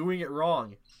 you're doing it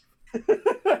wrong.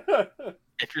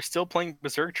 If you're still playing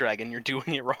Berserk Dragon, you're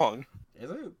doing it wrong. Is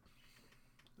it?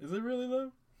 Is it really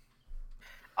though?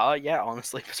 Yeah,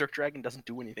 honestly, Berserk Dragon doesn't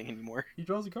do anything anymore. He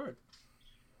draws a card.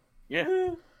 Yeah,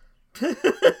 you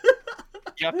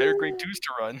got better grade 2s to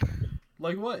run.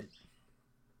 Like what?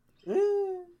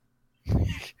 I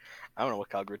don't know what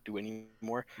Kagura do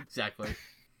anymore. Exactly.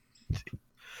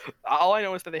 All I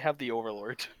know is that they have the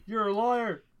Overlord. You're a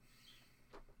liar.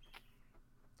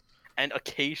 And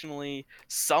occasionally,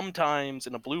 sometimes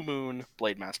in a blue moon,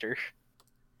 Blade Master.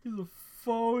 He's a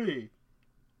phony.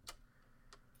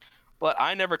 But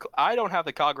I don't have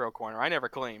the Kagura corner. I never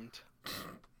claimed.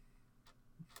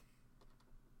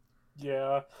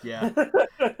 Yeah. Yeah.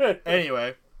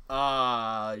 Anyway,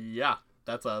 yeah,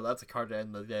 that's a card to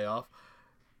end the day off.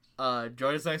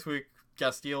 Join us next week.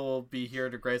 Castile will be here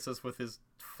to grace us with his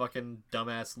fucking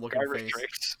dumbass looking Gyro face.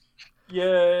 Strix.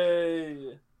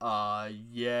 Yay.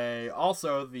 Yay.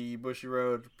 Also, the Bushy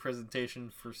Road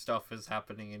presentation for stuff is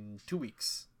happening in 2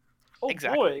 weeks. Oh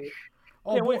Exactly. boy.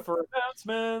 Oh Can't boy. wait for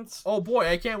announcements. Oh boy,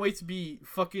 I can't wait to be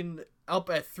fucking up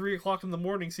at 3 o'clock in the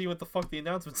morning seeing what the fuck the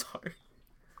announcements are.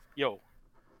 Yo.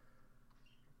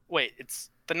 Wait, it's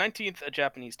the 19th at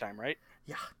Japanese time, right?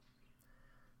 Yeah.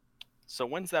 So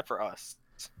when's that for us?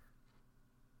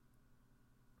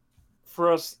 For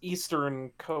us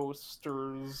Eastern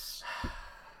Coasters.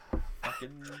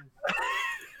 Fucking...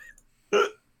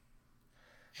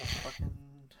 fucking...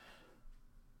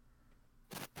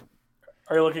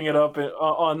 Are you looking it up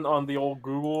on the old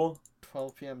Google?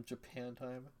 12 p.m. Japan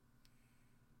time.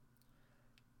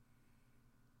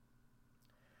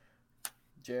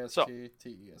 JST, So-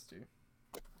 TEST.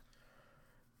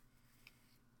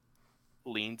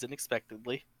 Leans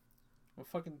unexpectedly. I'll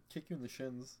fucking kick you in the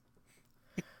shins.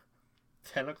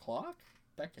 10 o'clock?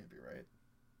 That can't be right.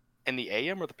 In the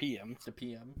AM or the PM? It's a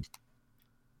PM.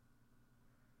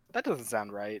 That doesn't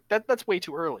sound right. That's way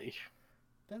too early.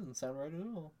 That doesn't sound right at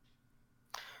all.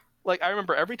 Like, I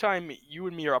remember every time you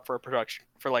and me are up for a production,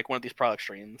 for like one of these product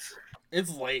streams,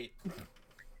 It's late.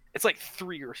 it's like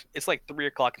 3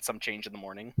 o'clock and some change in the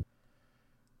morning.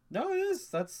 No, it is.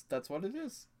 That's what it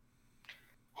is.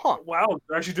 Huh. Wow,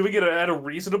 they're actually doing it at a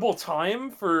reasonable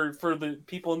time for the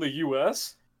people in the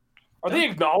U.S.? Are they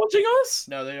acknowledging us?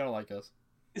 No, they don't like us.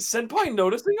 Is Senpai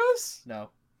noticing us? No.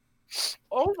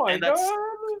 Oh my And that's-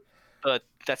 god!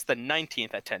 That's the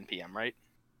 19th at 10 p.m., right?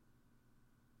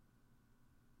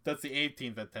 That's the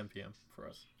 18th at 10 p.m. for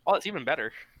us. Oh, it's even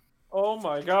better. Oh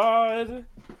my god.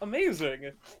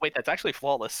 Amazing. Wait, that's actually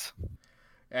flawless.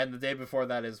 And the day before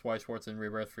that is White Schwartz and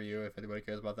Rebirth for you, if anybody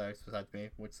cares about that besides me,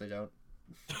 which they don't.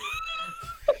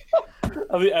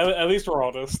 At least we're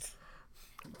honest.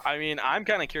 I mean, I'm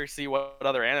kind of curious to see what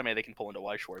other anime they can pull into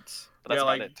Weiss Schwartz. But that's Yeah,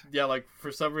 about like, it. yeah, like,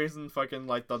 for some reason, fucking,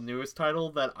 like, the newest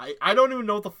title that I don't even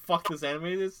know what the fuck this anime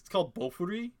is. It's called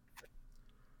Bofuri.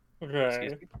 Okay.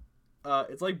 Excuse me?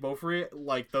 It's like Bofuri,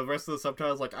 like, the rest of the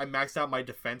subtitles, like, I maxed out my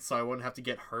defense so I wouldn't have to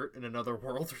get hurt in another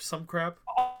world or some crap.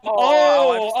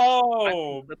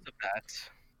 Oh! That's of that.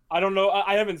 I don't know.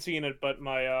 I haven't seen it, but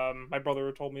my my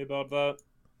brother told me about that.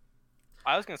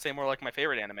 I was gonna say more like my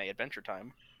favorite anime, Adventure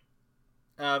Time.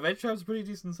 Adventure Time's a pretty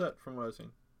decent set from what I've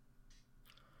seen.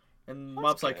 And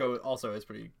Mob Psycho also is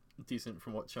pretty decent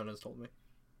from what Shona's told me.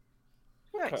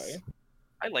 Nice. Okay.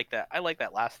 I like that. I like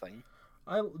that last thing.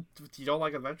 You don't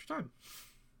like Adventure Time?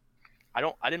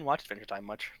 I didn't watch Adventure Time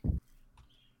much.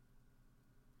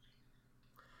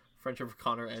 Friendship with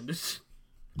Connor ended.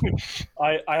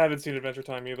 I haven't seen Adventure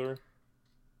Time either.